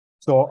number?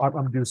 So I'm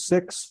going to do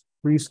 6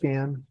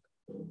 rescan.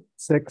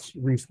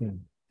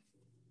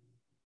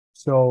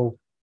 So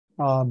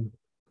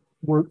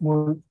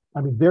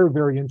they're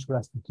very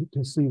interested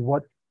to see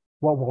what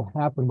will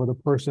happen with a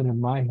person in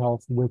my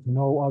health with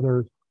no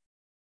other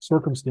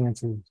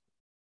circumstances,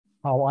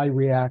 how I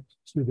react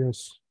to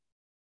this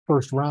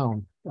first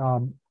round.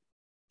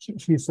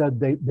 She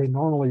said they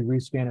normally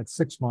rescan at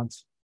 6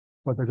 months,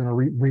 but they're going to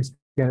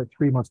rescan at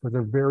 3 months, but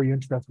they're very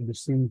interested to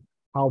see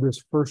how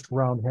this first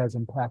round has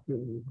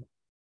impacted me.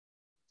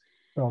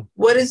 So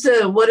what are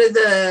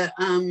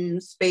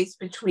the space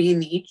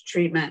between each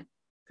treatment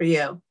for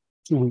you?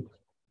 2 weeks.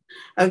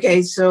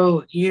 Okay,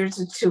 so yours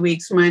is 2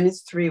 weeks, mine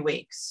is 3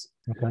 weeks.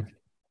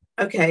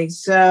 Okay,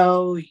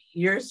 so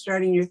you're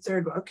starting your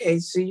third. Okay,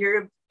 so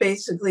you're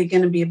basically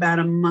going to be about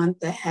a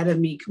month ahead of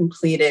me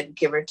completed,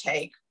 give or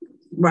take,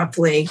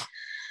 roughly,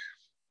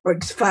 or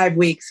it's 5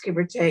 weeks, give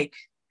or take,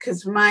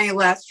 because my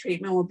last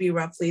treatment will be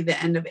roughly the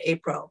end of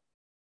April.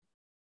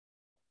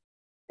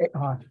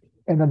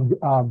 And then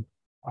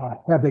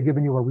have they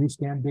given you a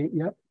rescan date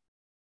yet?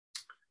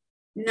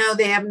 No,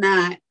 they have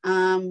not.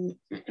 I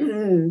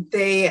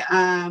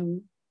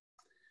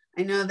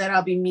know that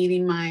I'll be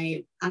meeting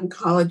my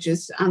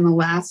oncologist on the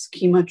last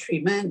chemo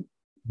treatment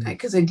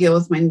because I deal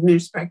with my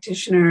nurse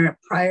practitioner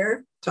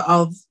prior to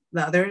all of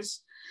the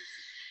others.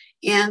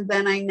 And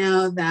then I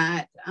know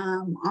that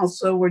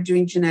also we're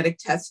doing genetic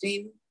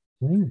testing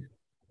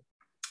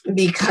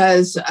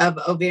because of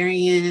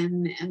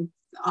ovarian and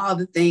all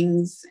the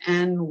things,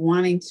 and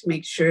wanting to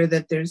make sure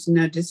that there's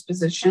no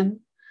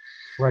disposition.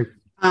 Right.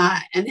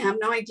 And have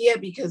no idea,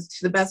 because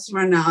to the best of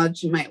our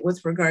knowledge,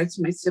 with regards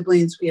to my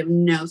siblings, we have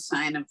no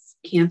sign of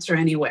cancer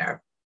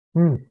anywhere.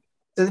 So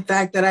the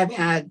fact that I've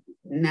had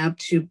now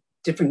 2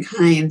 different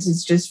kinds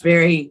is just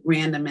very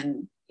random,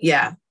 and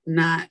not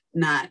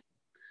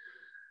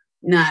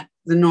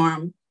the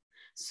norm.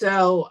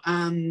 So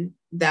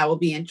that will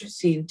be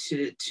interesting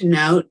to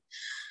note.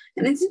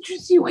 And it's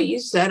interesting what you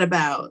said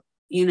about,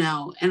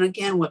 and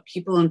again, what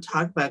people don't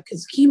talk about,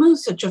 because chemo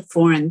is such a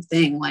foreign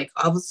thing. Like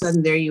all of a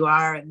sudden there you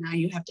are, and now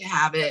you have to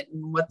have it,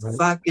 and what the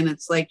fuck? And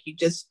it's like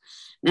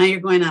now you're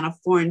going on a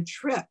foreign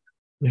trip,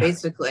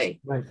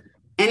 basically. Right.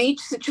 And each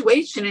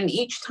situation and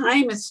each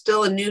time is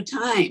still a new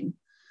time,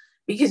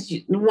 because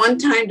one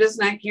time does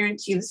not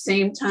guarantee the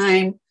same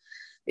time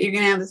that you're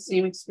going to have the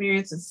same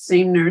experience as the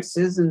same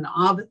nurses and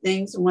all the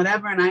things and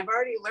whatever. And I've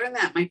already learned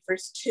that my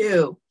first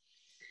 2.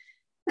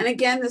 And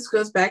again, this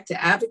goes back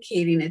to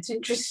advocating. It's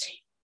interesting.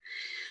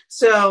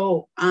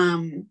 So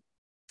I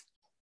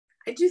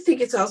do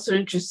think it's also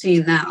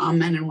interesting that all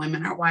men and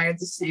women are wired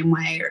the same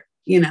way, or,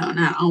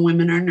 not all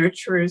women are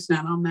nurturers,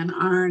 not all men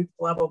aren't,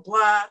 blah, blah,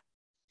 blah.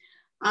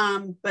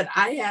 But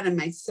I had in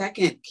my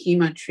second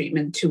chemo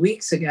treatment 2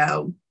 weeks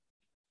ago,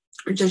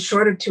 or just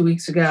short of 2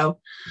 weeks ago,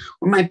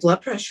 where my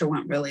blood pressure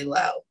went really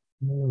low.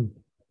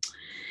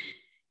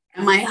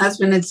 And my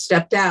husband had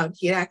stepped out.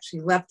 He had actually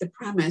left the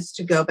premise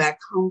to go back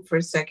home for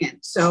a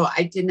second. So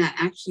I did not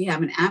actually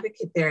have an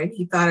advocate there, and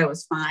he thought I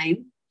was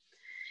fine.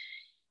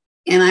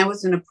 And I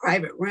was in a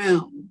private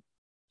room.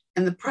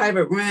 And the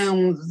private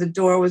room, the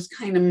door was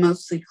kind of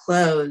mostly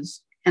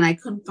closed. and I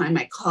couldn't find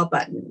my call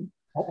button.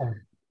 Uh-oh.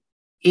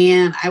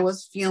 And I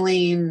was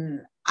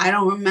feeling, I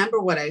don't remember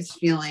what I was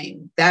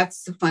feeling.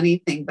 That's the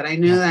funny thing, but I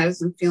knew that I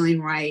wasn't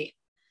feeling right.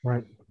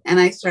 Right. And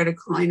I started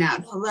calling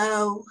out,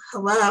 hello,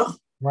 hello.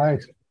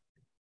 Right.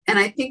 And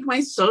I think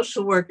my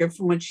social worker,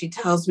 from what she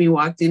tells me,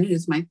 walked in,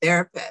 who's my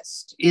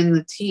therapist in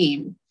the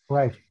team.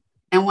 Right.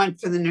 And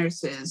went for the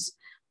nurses.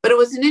 But it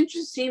was an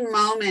interesting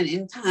moment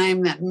in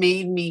time that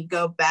made me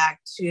go back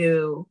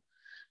to,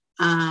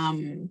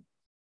 going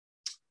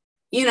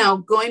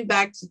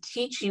back to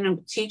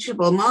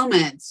teachable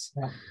moments.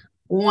 Yeah.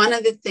 One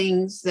of the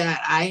things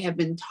that I have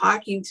been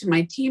talking to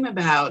my team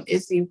about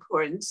is the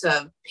importance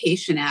of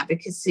patient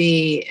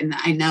advocacy. And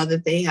I know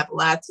that they have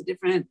lots of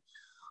different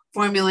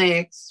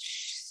formulaic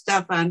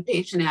stuff on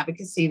patient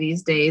advocacy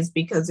these days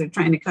because they're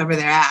trying to cover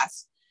their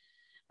ass.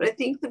 But I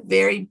think the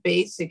very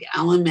basic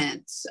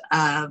elements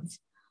of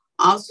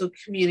also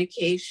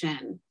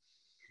communication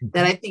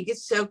that I think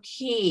is so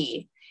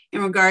key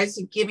in regards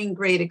to giving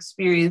great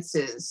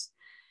experiences.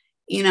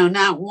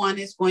 Not one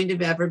is going to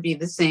ever be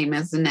the same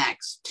as the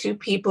next. Two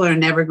people are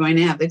never going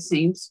to have the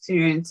same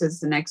experience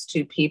as the next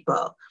two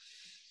people.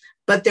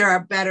 But there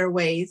are better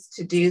ways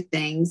to do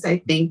things, I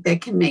think,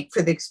 that can make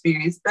for the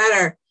experience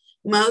better.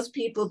 Most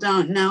people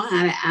don't know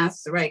how to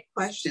ask the right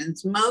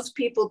questions. Most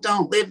people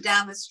don't live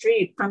down the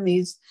street from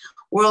these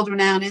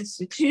world-renowned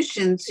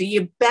institutions. So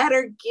you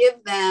better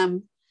give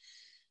them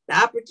the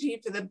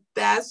opportunity for the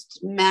best,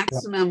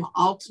 maximum,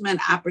 ultimate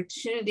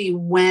opportunity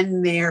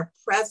when they're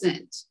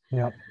present.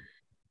 Yeah.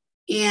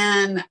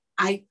 And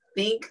I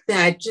think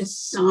that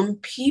just some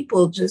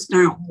people just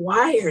aren't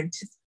wired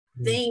to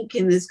think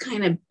in this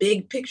kind of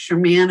big picture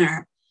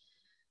manner.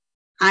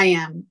 I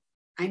am.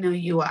 I know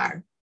you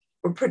are.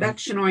 We're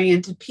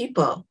production-oriented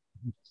people.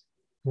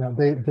 Yeah,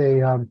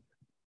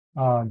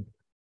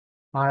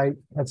 I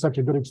had such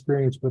a good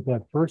experience with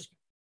that first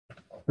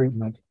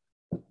treatment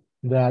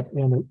that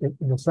in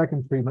the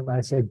second treatment,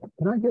 I said,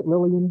 "Can I get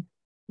Lillian,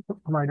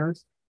 my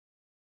nurse?"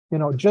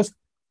 Just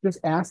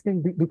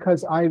asking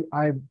because I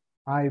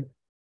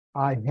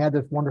had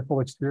this wonderful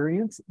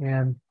experience,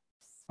 and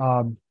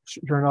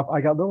sure enough,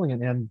 I got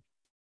Lillian, and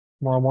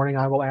tomorrow morning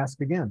I will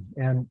ask again,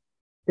 and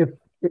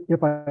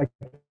if I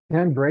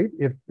can, great.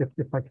 If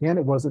I can,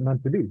 it wasn't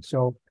meant to be.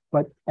 So,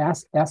 but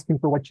asking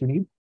for what you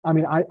need. I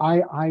mean,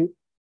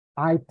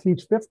 I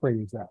teach fifth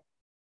graders that.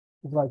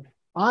 It's like,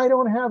 I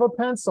don't have a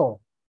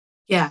pencil.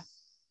 Yeah.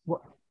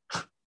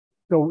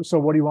 So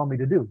what do you want me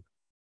to do?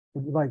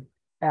 Like,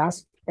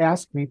 ask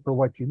me for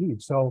what you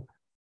need. So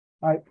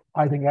I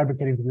think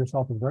advocating for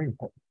yourself is very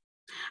important.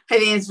 I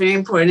think it's very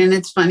important. And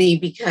it's funny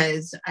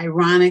because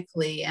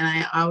ironically, and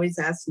I always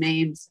ask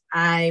names,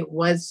 I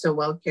was so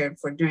well cared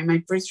for during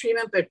my first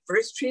treatment, but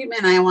first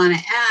treatment, I want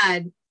to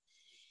add,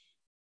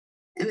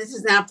 and this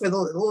is not for the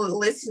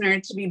listener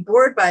to be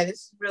bored by, this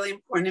is really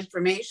important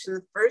information.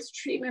 The first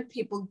treatment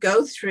people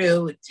go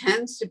through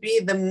tends to be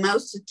the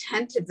most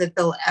attentive that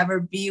they'll ever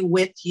be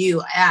with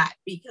you at,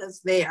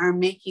 because they are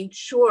making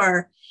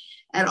sure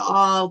at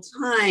all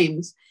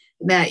times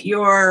that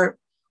your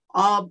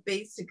all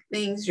basic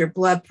things, your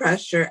blood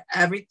pressure,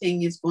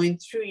 everything is going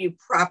through you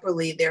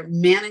properly. They're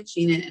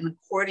managing it and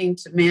according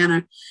to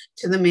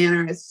the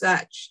manner as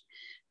such,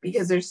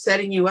 because they're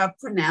setting you up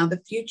for now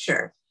the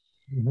future.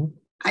 Mm-hmm.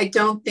 I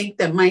don't think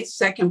that my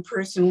second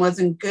person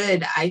wasn't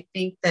good. I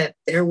think that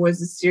there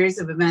was a series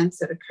of events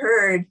that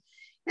occurred.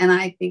 And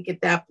I think at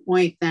that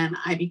point, then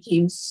I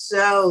became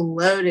so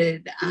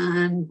loaded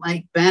on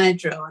like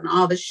Benadryl and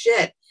all the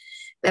shit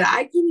that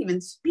I couldn't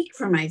even speak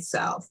for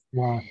myself.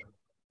 Wow.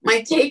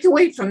 My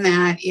takeaway from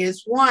that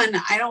is, one,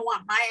 I don't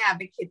want my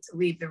advocate to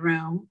leave the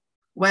room,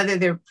 whether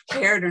they're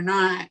prepared or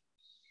not.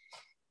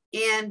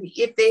 And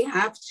if they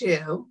have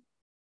to,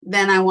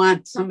 then I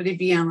want somebody to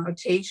be on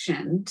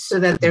rotation so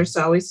that there's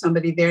always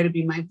somebody there to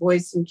be my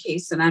voice in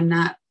case that I'm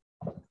not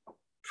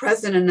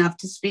present enough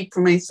to speak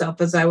for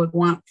myself as I would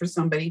want for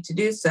somebody to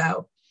do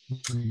so.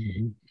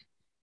 Mm-hmm.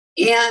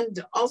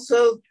 And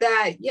also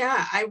that,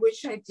 yeah, I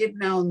wish I did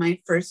know my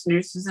first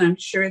nurses, and I'm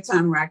sure it's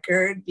on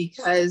record,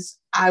 because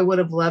I would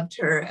have loved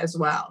her as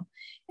well.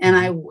 And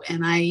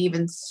I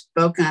even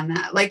spoke on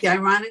that. Like,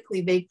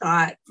 ironically, they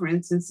thought, for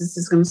instance, this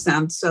is going to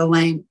sound so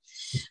lame,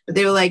 but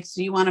they were like,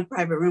 "So you want a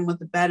private room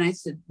with a bed?" And I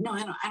said, "No,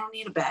 I don't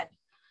need a bed.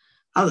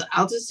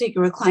 I'll just take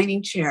a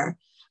reclining chair."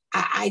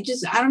 I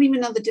don't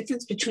even know the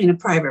difference between a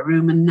private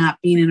room and not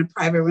being in a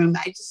private room.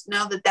 I just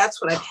know that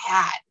that's what I've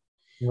had.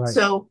 Right.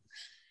 So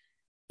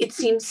it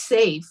seems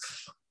safe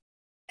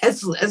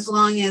as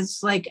long as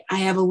like I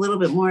have a little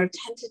bit more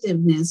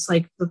tentativeness,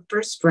 like the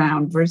first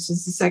round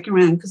versus the second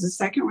round, because the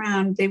second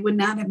round, they would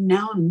not have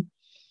known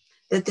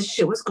that the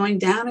shit was going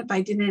down if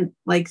I didn't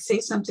like say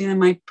something and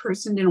my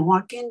person didn't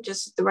walk in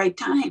just at the right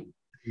time.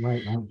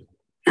 Right.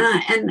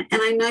 And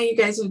I know you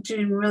guys are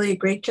doing really a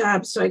great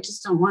job. So I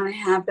just don't want to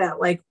have that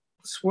like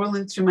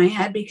swirling through my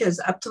head, because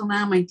up till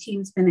now, my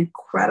team's been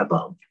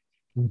incredible.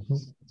 Mm-hmm.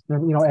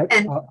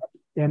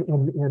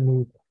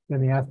 And in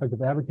the aspect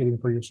of advocating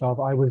for yourself,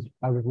 I was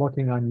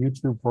looking on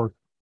YouTube for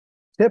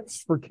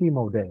tips for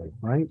chemo day,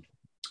 right?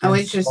 Oh,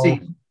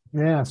 interesting.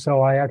 Yeah.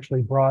 So I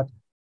actually brought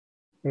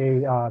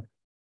a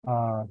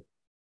uh,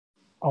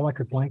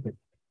 electric blanket.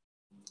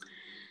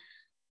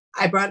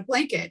 I brought a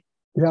blanket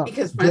Yeah.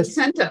 because friends Just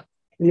sent them.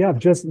 yeah.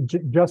 Just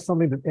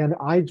something that, and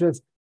I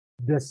just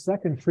the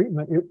second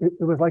treatment.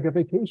 It was like a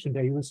vacation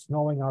day. It was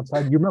snowing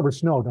outside. You remember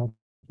snow, don't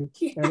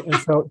you? And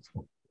so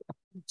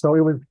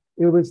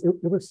it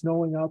was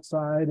snowing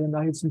outside, and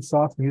I had some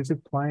soft music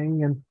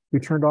playing, and we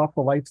turned off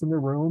the lights in the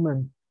room,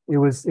 and it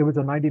was a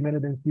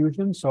 90-minute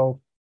infusion.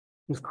 So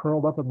just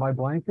curled up in my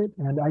blanket,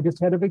 and I just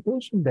had a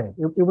vacation day.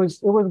 It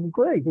was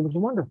great. It was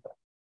wonderful.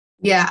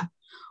 Yeah.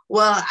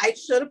 Well, I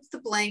showed up with the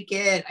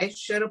blanket. I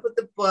showed up with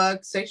the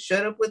books. I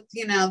showed up with,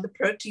 the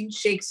protein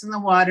shakes in the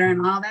water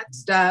and all that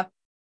stuff.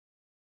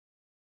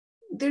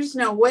 There's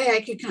no way I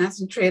could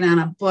concentrate on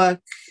a book.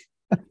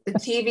 The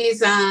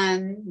TV's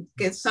on,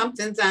 get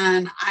something's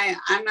on.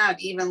 I'm not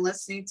even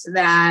listening to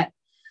that.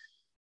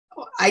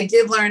 I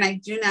did learn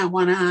I do not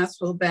want a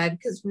hospital bed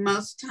because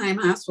most time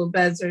hospital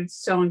beds are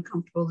so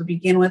uncomfortable to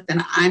begin with.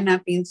 And I'm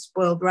not being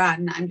spoiled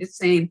rotten. I'm just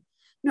saying,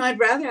 no, I'd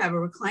rather have a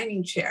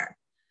reclining chair.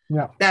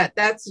 Yeah.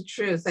 That's the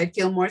truth. I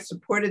feel more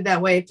supported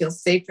that way. I feel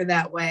safer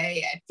that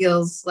way. It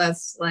feels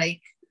less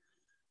like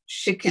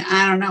shit.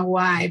 I don't know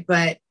why,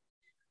 but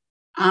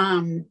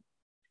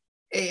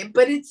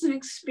it's an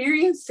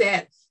experience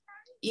that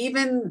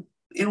even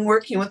in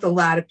working with a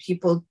lot of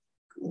people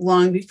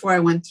long before I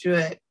went through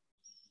it,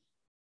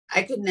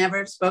 I could never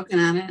have spoken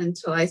on it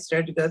until I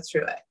started to go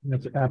through it.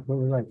 That's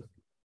absolutely right.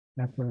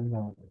 Absolutely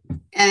right.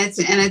 And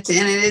it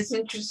is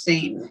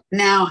interesting.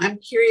 Now I'm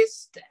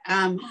curious,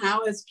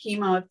 how has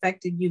chemo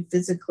affected you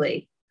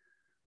physically?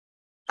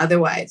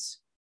 Otherwise,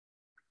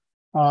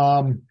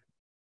 Um,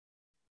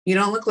 you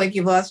don't look like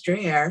you've lost your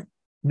hair.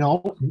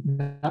 no,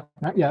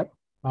 not yet.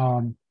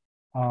 Um,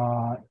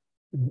 uh,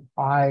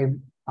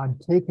 I'm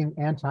taking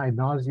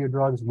anti-nausea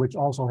drugs, which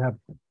also have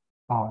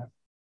a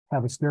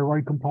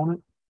steroid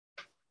component.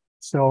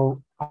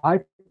 So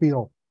I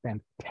feel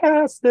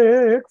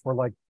fantastic for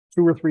like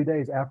 2 or 3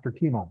 days after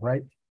chemo,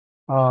 right?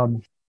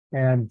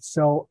 And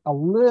so a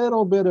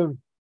little bit of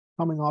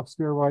coming off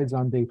steroids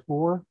on day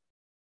 4,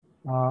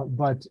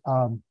 but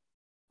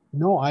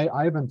no,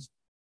 I haven't.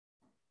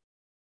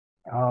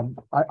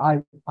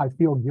 I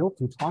feel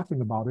guilty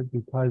talking about it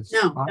because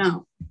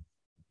No.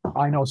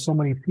 I know so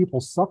many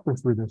people suffer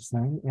through this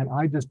thing, and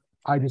I just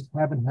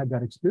haven't had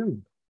that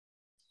experience.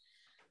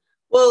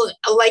 Well,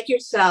 like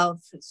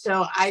yourself.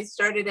 So I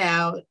started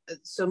out,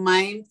 so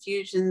my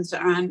infusions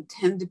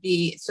tend to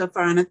be so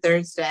far on a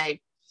Thursday.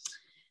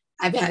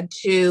 I've had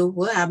 2.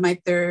 We'll have my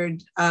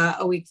third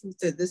a week from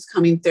this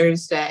coming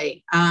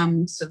Thursday.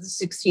 So the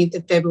 16th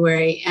of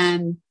February,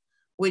 and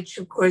which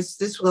of course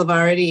this will have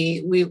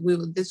already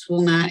this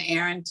will not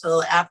air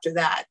until after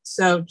that.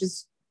 So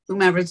just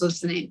whomever's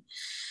listening.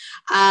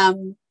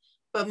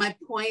 But my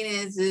point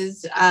is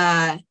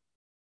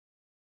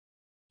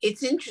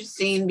it's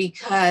interesting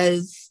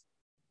because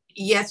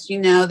yes, you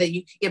know that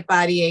you could get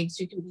body aches,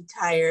 you can be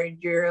tired,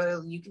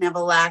 you can have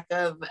a lack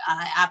of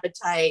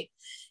appetite,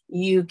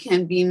 you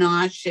can be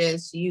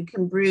nauseous, you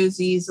can bruise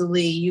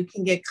easily, you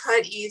can get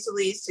cut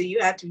easily. So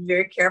you have to be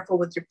very careful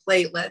with your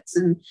platelets.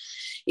 And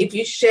if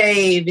you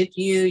shave, if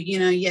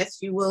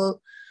yes, you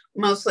will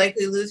most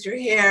likely lose your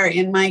hair.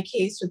 In my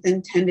case,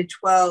 within 10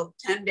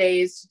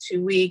 days to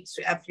 2 weeks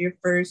after your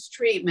first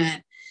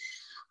treatment.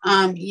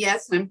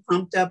 Yes, I'm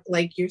pumped up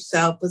like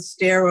yourself with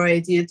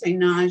steroids,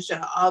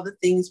 anti-nausea, all the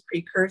things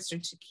precursor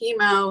to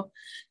chemo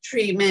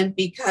treatment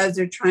because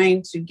they're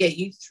trying to get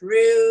you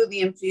through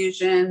the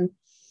infusion,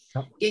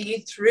 get you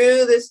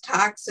through this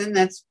toxin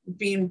that's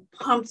being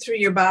pumped through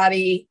your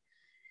body,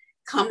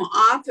 come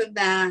off of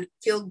that,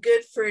 feel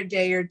good for a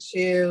day or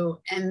 2,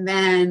 and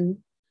then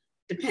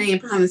depending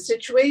upon the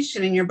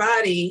situation in your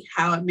body,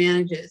 how it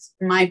manages.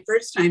 My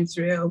first time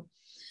through,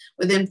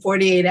 within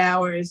 48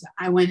 hours,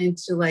 I went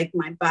into like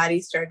my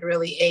body started to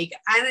really ache.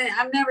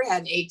 I've never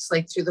had aches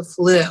like through the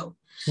flu.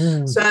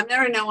 So I've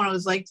never known what it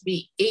was like to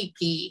be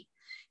achy,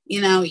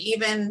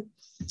 even,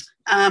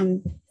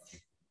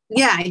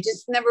 I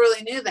just never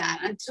really knew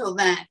that until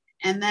then.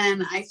 And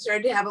then I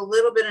started to have a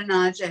little bit of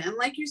nausea. And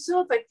like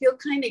yourself, I feel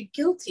kind of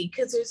guilty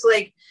because there's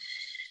like,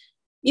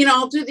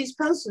 I'll do these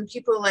posts and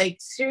people are like,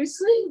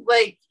 seriously?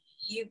 Like,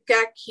 you've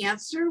got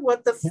cancer?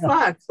 What the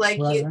fuck? Like,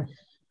 right.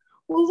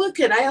 Well, look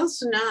I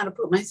also know how to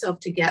put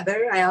myself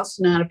together. I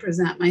also know how to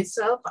present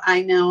myself.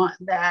 I know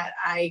that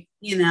I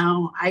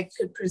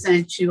could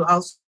present you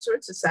all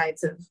sorts of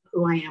sides of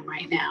who I am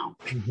right now.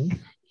 Mm-hmm.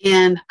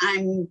 And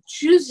I'm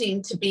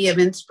choosing to be of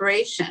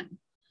inspiration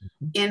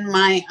in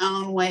my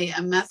own way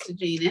of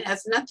messaging. It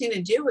has nothing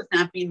to do with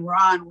not being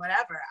raw and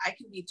whatever. I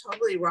can be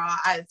totally raw.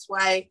 That's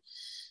why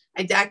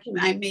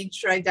I made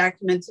sure I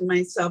documented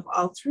myself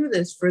all through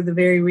this for the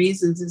very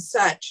reasons as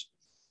such.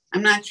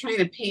 I'm not trying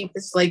to paint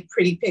this like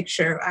pretty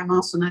picture. I'm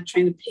also not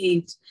trying to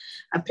paint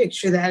a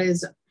picture that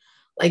is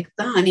like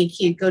the honey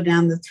can't go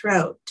down the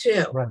throat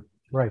too.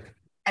 Right.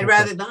 I'd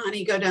rather the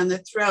honey go down the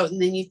throat,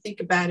 and then you think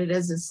about it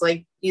as it's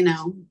like,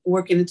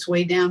 working its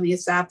way down the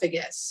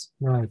esophagus.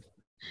 Right.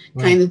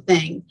 kind of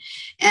thing.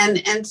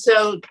 And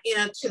so,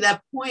 to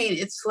that point,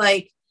 it's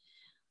like,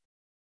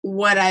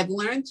 what I've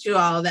learned through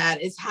all of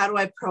that is how do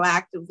I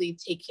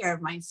proactively take care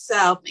of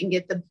myself and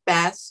get the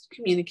best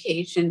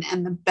communication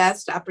and the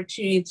best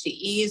opportunity to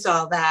ease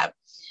all that.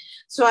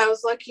 So I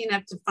was lucky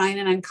enough to find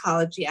an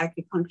oncology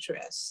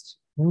acupuncturist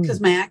because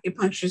my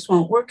acupuncturist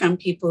won't work on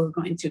people who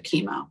are going through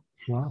chemo.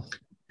 Wow.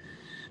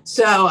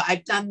 So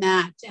I've done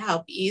that to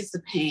help ease the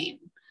pain.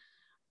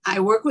 I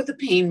work with a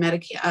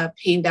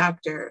pain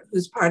doctor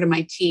who's part of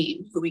my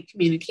team, who we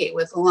communicate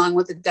with, along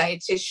with a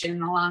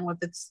dietitian, along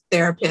with its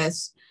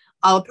therapist,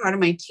 all part of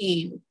my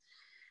team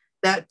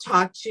that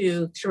talk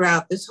to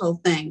throughout this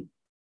whole thing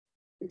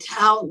to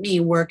help me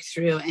work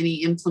through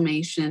any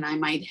inflammation I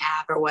might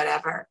have or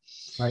whatever.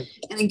 Right.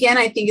 And again,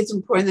 I think it's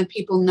important that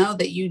people know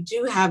that you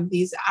do have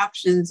these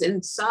options,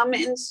 and some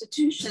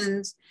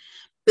institutions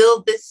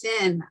build this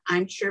in,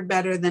 I'm sure,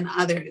 better than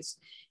others.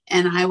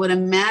 And I would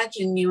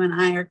imagine you and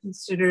I are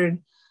considered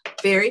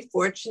very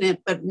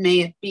fortunate, but may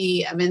it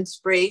be of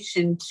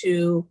inspiration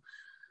to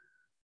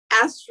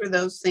ask for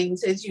those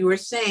things, as you were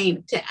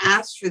saying, to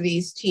ask for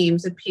these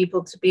teams of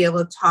people to be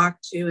able to talk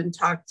to and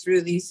talk through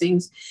these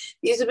things.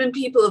 These have been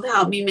people who have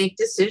helped me make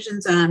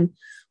decisions on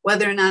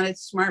whether or not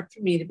it's smart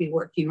for me to be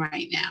working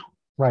right now.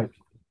 Right.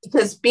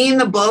 Because being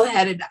the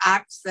bullheaded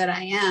ox that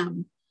I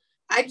am,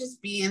 I'd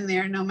just be in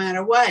there no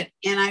matter what.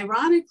 And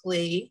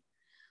ironically,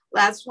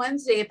 last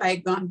Wednesday, if I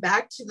had gone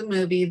back to the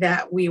movie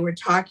that we were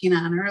talking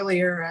on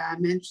earlier, I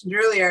mentioned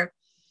earlier,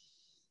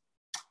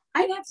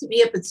 I'd have to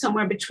be up at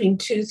somewhere between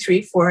 2,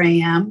 3, 4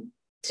 a.m.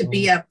 to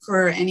be up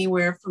for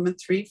anywhere from a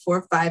 3,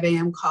 4, 5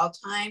 a.m. call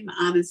time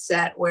on a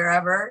set,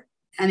 wherever,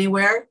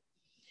 anywhere.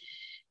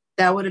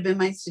 That would have been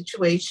my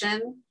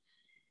situation.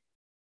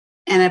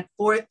 And at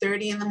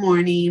 4:30 in the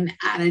morning,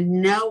 out of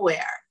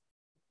nowhere,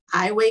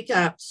 I wake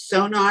up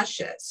so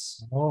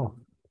nauseous. Oh.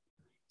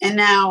 And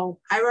now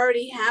I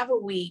already have a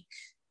week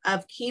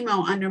of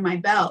chemo under my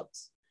belt.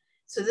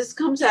 So this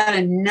comes out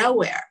of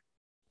nowhere.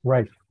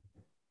 Right.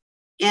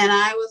 And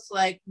I was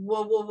like,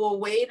 whoa,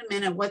 wait a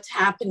minute, what's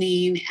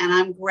happening? And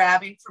I'm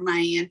grabbing for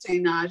my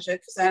anti-nausea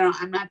because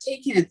I'm not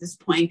taking it at this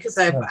point because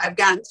I've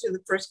gotten through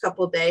the first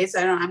couple of days.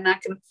 I'm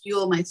not going to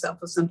fuel myself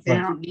with something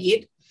I don't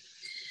need.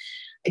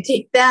 I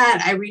take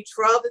that, I reach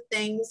for all the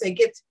things, and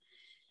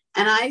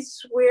I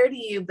swear to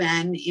you,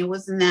 Ben, it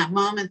was in that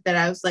moment that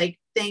I was like,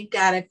 thank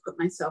God I put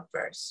myself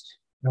first.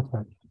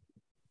 Okay.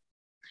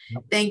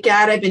 Yep. Thank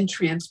God I've been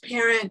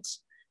transparent.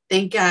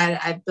 Thank God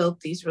I've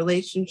built these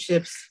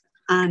relationships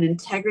on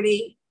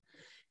integrity.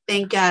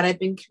 Thank God I've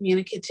been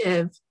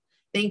communicative.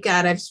 Thank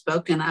God I've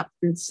spoken up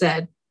and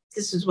said,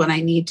 this is what I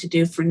need to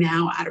do for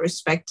now out of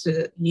respect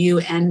to you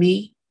and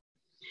me.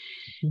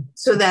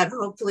 So that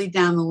hopefully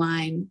down the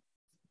line,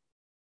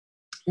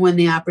 when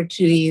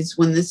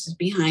this is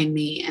behind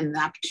me and the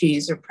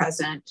opportunities are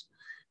present,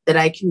 that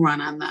I can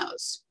run on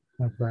those.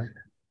 That's right.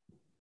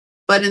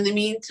 But in the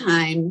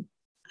meantime,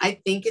 I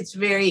think it's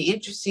very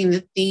interesting,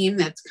 the theme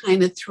that's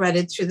kind of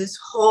threaded through this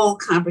whole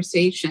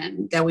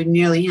conversation that we've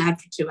nearly had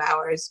for 2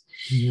 hours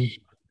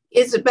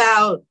is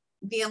about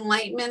the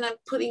enlightenment of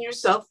putting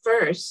yourself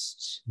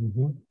first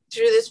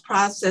through this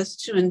process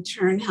to in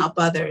turn help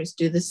others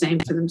do the same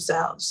for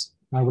themselves.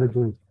 I would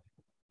agree.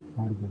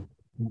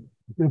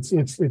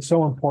 It's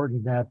so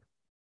important that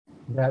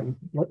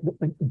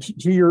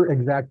to your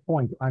exact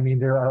point, I mean,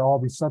 there are all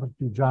these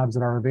substitute jobs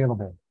that are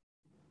available.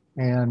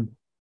 And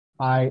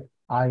I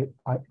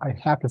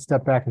have to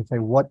step back and say,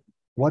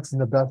 what's in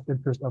the best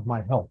interest of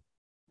my health?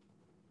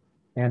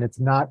 And it's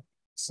not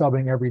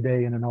subbing every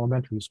day in an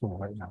elementary school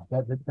right now.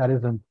 That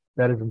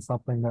isn't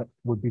something that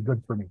would be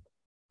good for me.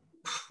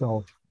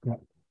 So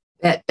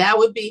yeah. That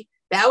would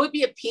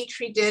be a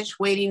petri dish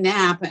waiting to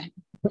happen.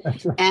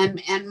 Right.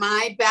 And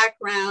my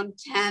background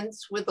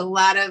tense with a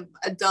lot of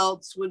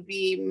adults would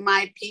be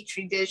my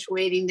petri dish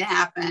waiting to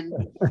happen.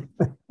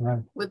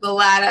 Right. With a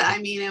lot of,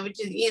 it would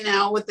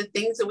just, with the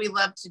things that we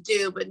love to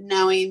do, but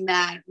knowing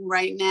that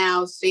right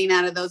now, staying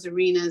out of those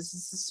arenas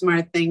is a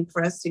smart thing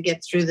for us to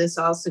get through this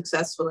all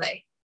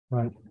successfully.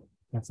 Right.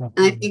 And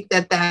I think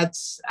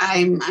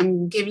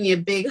I'm giving you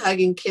a big hug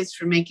and kiss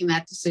for making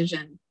that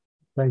decision.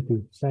 Thank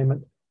you.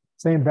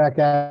 Same back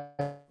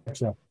at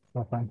you.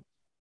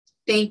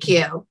 Thank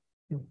you.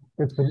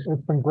 It's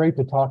been great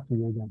to talk to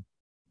you again.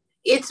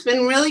 It's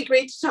been really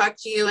great to talk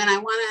to you, and I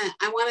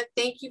want to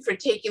thank you for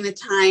taking the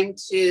time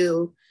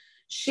to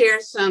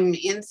share some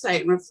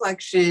insight and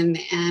reflection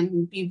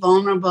and be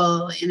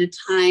vulnerable in a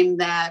time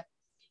that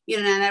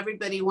not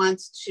everybody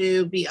wants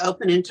to be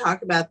open and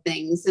talk about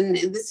things. And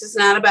this is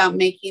not about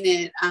making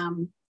it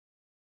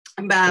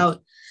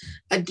about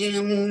a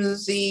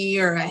doomsday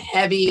or a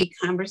heavy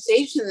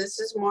conversation. This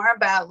is more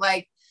about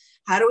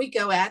how do we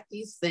go at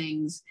these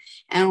things?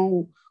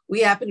 And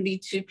we happen to be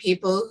two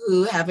people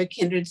who have a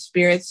kindred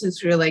spirit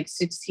since we were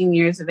 16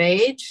 years of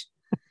age.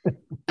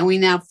 And we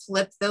now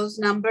flip those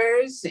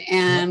numbers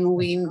and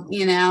we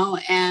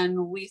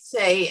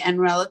say, and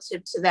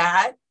relative to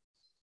that,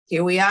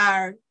 here we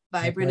are,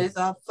 vibrant as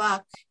all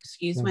fuck.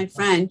 Excuse my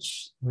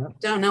French.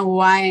 Don't know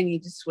why I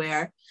need to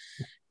swear.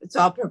 It's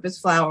all-purpose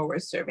flour we're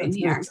serving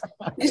here.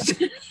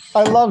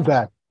 I love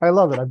that. I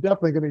love it. I'm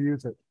definitely going to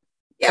use it.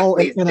 Yeah,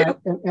 please do.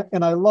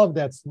 I love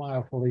that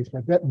smile,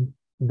 Felicia.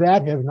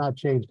 That has not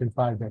changed in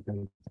 5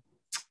 decades.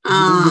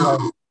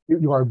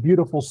 You are a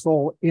beautiful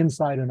soul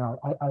inside and out.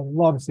 I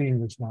love seeing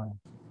your smile.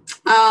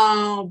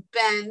 Oh,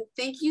 Ben,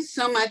 thank you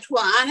so much.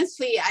 Well,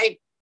 honestly, I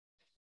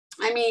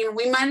mean,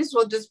 we might as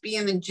well just be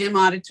in the gym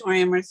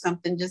auditorium or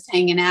something, just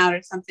hanging out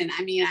or something.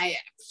 I mean, I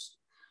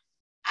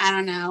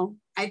don't know.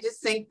 I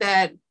just think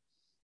that,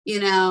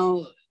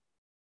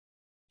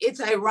 it's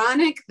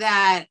ironic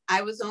that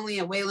I was only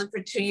at Wayland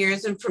for 2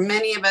 years. And for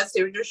many of us,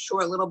 they were just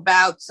short little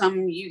bouts, some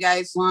of you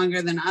guys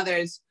longer than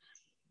others.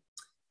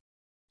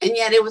 And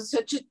yet it was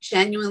such a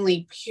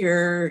genuinely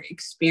pure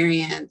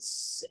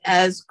experience,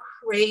 as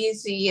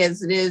crazy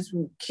as it is,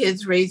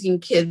 kids raising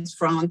kids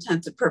for all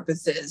intents and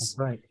purposes. That's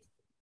right.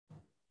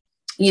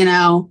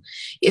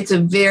 It's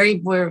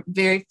we're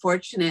very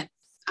fortunate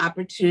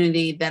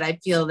opportunity that I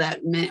feel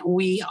that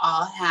we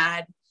all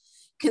had,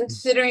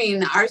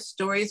 considering our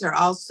stories are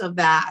all so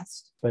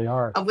vast. They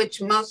are. Of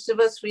which most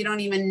of us, we don't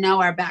even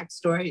know our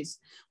backstories.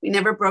 We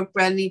never broke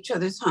bread in each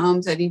other's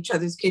homes, at each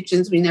other's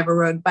kitchens. We never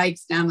rode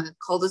bikes down the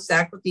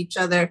cul-de-sac with each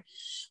other.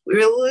 We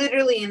were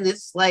literally in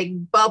this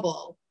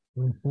bubble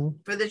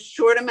for the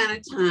short amount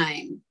of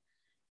time.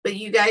 But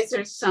you guys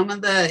are some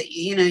of the,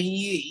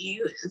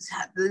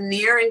 the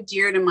near and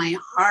dear to my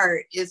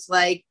heart is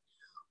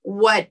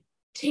what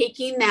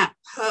taking that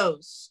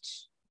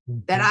post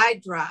that I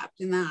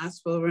dropped in the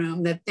hospital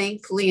room that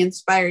thankfully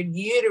inspired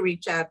you to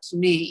reach out to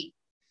me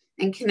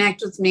and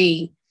connect with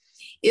me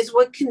is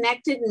what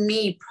connected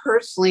me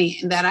personally,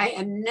 and that I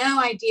had no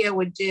idea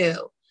would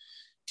do,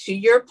 to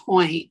your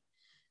point,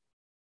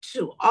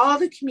 to all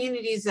the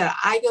communities that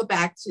I go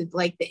back to,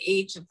 the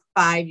age of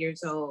 5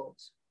 years old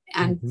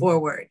and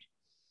forward,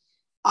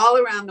 all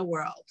around the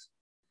world.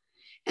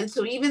 And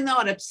so even though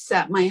it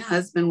upset my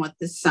husband what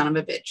this son of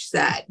a bitch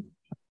said,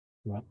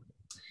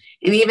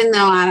 and even though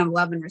out of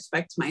love and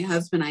respect to my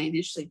husband, I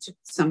initially took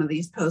some of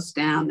these posts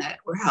down that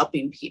were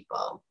helping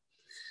people,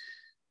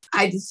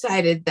 I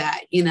decided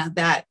that,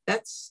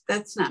 that's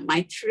not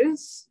my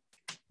truth.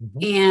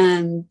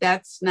 And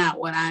that's not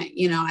what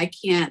I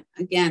can't,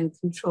 again,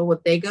 control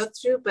what they go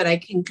through, but I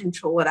can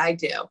control what I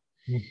do.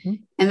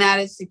 And that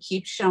is to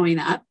keep showing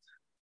up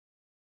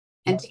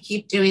and to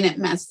keep doing it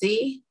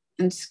messy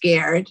and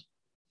scared.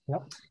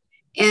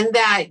 And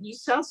that you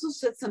also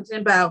said something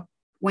about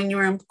when you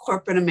were in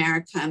corporate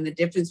America and the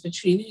difference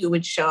between who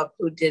would show up,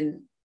 who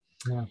didn't.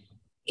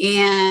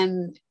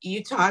 And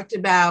you talked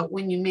about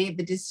when you made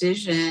the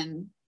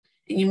decision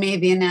and you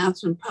made the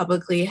announcement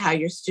publicly, how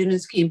your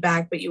students came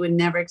back, but you would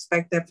never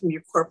expect that from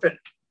your corporate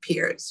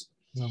peers.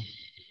 And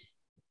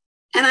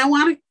I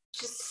want to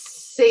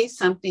just say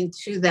something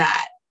to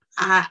that.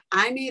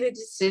 I made a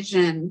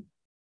decision,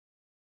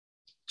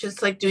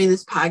 just like doing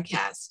this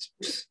podcast.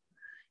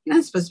 You're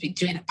not supposed to be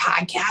doing a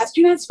podcast.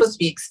 You're not supposed to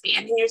be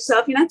expanding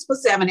yourself. You're not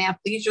supposed to have an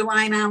athleisure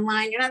line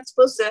online. You're not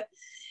supposed to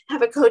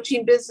have a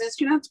coaching business.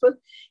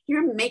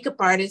 You're a makeup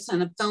artist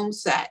on a film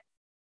set.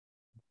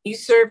 You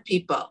serve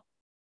people.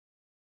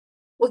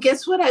 Well,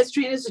 guess what? I was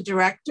trained as a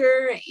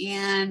director,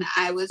 and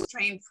I was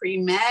trained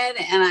pre-med,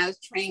 and I was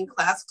trained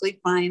classically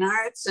fine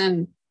arts,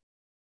 and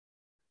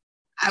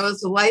I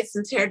was a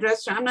licensed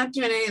hairdresser. I'm not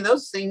doing any of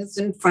those things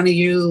in front of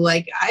you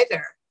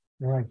either.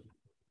 Right.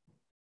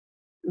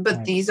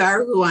 But these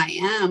are who I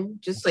am,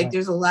 just like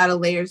there's a lot of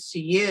layers to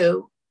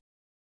you.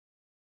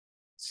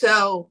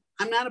 So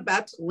I'm not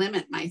about to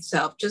limit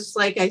myself. Just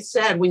like I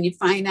said, when you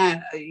find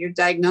out you're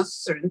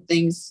diagnosed with certain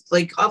things,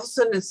 all of a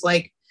sudden it's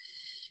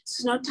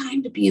it's no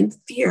time to be in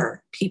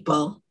fear,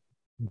 people.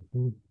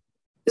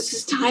 This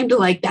is time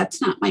to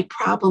that's not my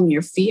problem,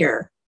 your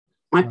fear.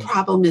 My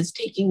problem is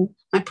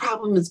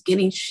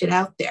getting shit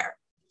out there.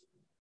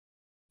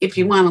 If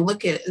you want to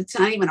look at it, it's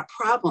not even a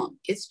problem.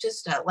 It's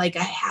just I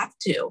have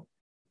to.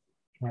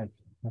 Right.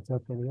 That's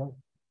absolutely right.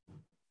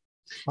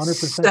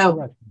 100%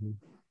 correct.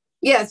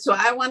 Yeah, so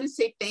I want to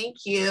say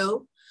thank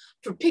you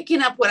for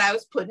picking up what I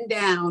was putting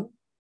down.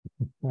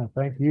 Yeah,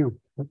 thank you.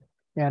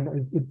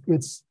 And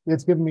it's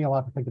given me a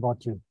lot to think about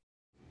too.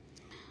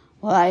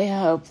 Well, I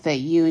hope that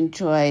you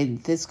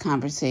enjoyed this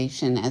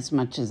conversation as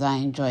much as I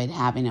enjoyed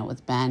having it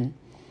with Ben,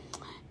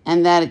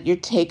 and that your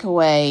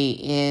takeaway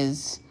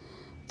is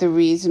the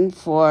reason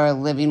for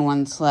living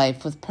one's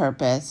life with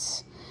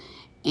purpose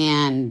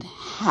and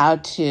how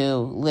to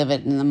live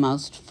it in the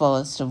most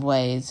fullest of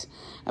ways,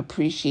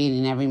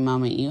 appreciating every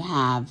moment you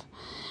have.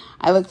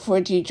 I look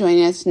forward to you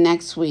joining us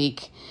next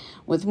week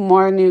with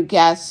more new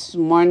guests,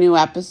 more new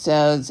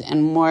episodes,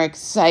 and more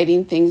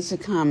exciting things to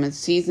come as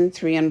season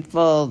 3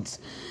 unfolds.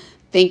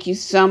 Thank you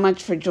so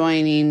much for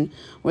joining,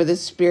 where the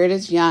spirit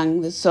is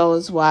young, the soul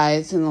is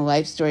wise, and the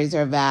life stories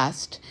are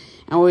vast,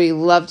 and where we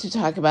love to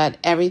talk about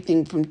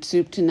everything from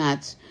soup to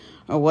nuts,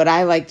 or what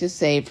I like to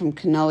say, from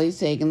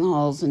cannolis, egg in the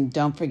holes, and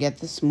don't forget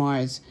the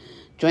s'mores.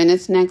 Join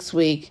us next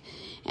week,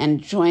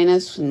 and join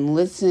us and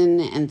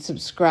listen and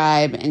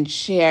subscribe and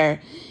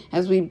share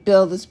as we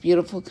build this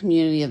beautiful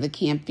community of the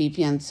Camp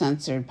Fifi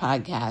Uncensored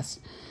podcast.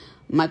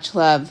 Much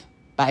love.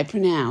 Bye for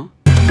now.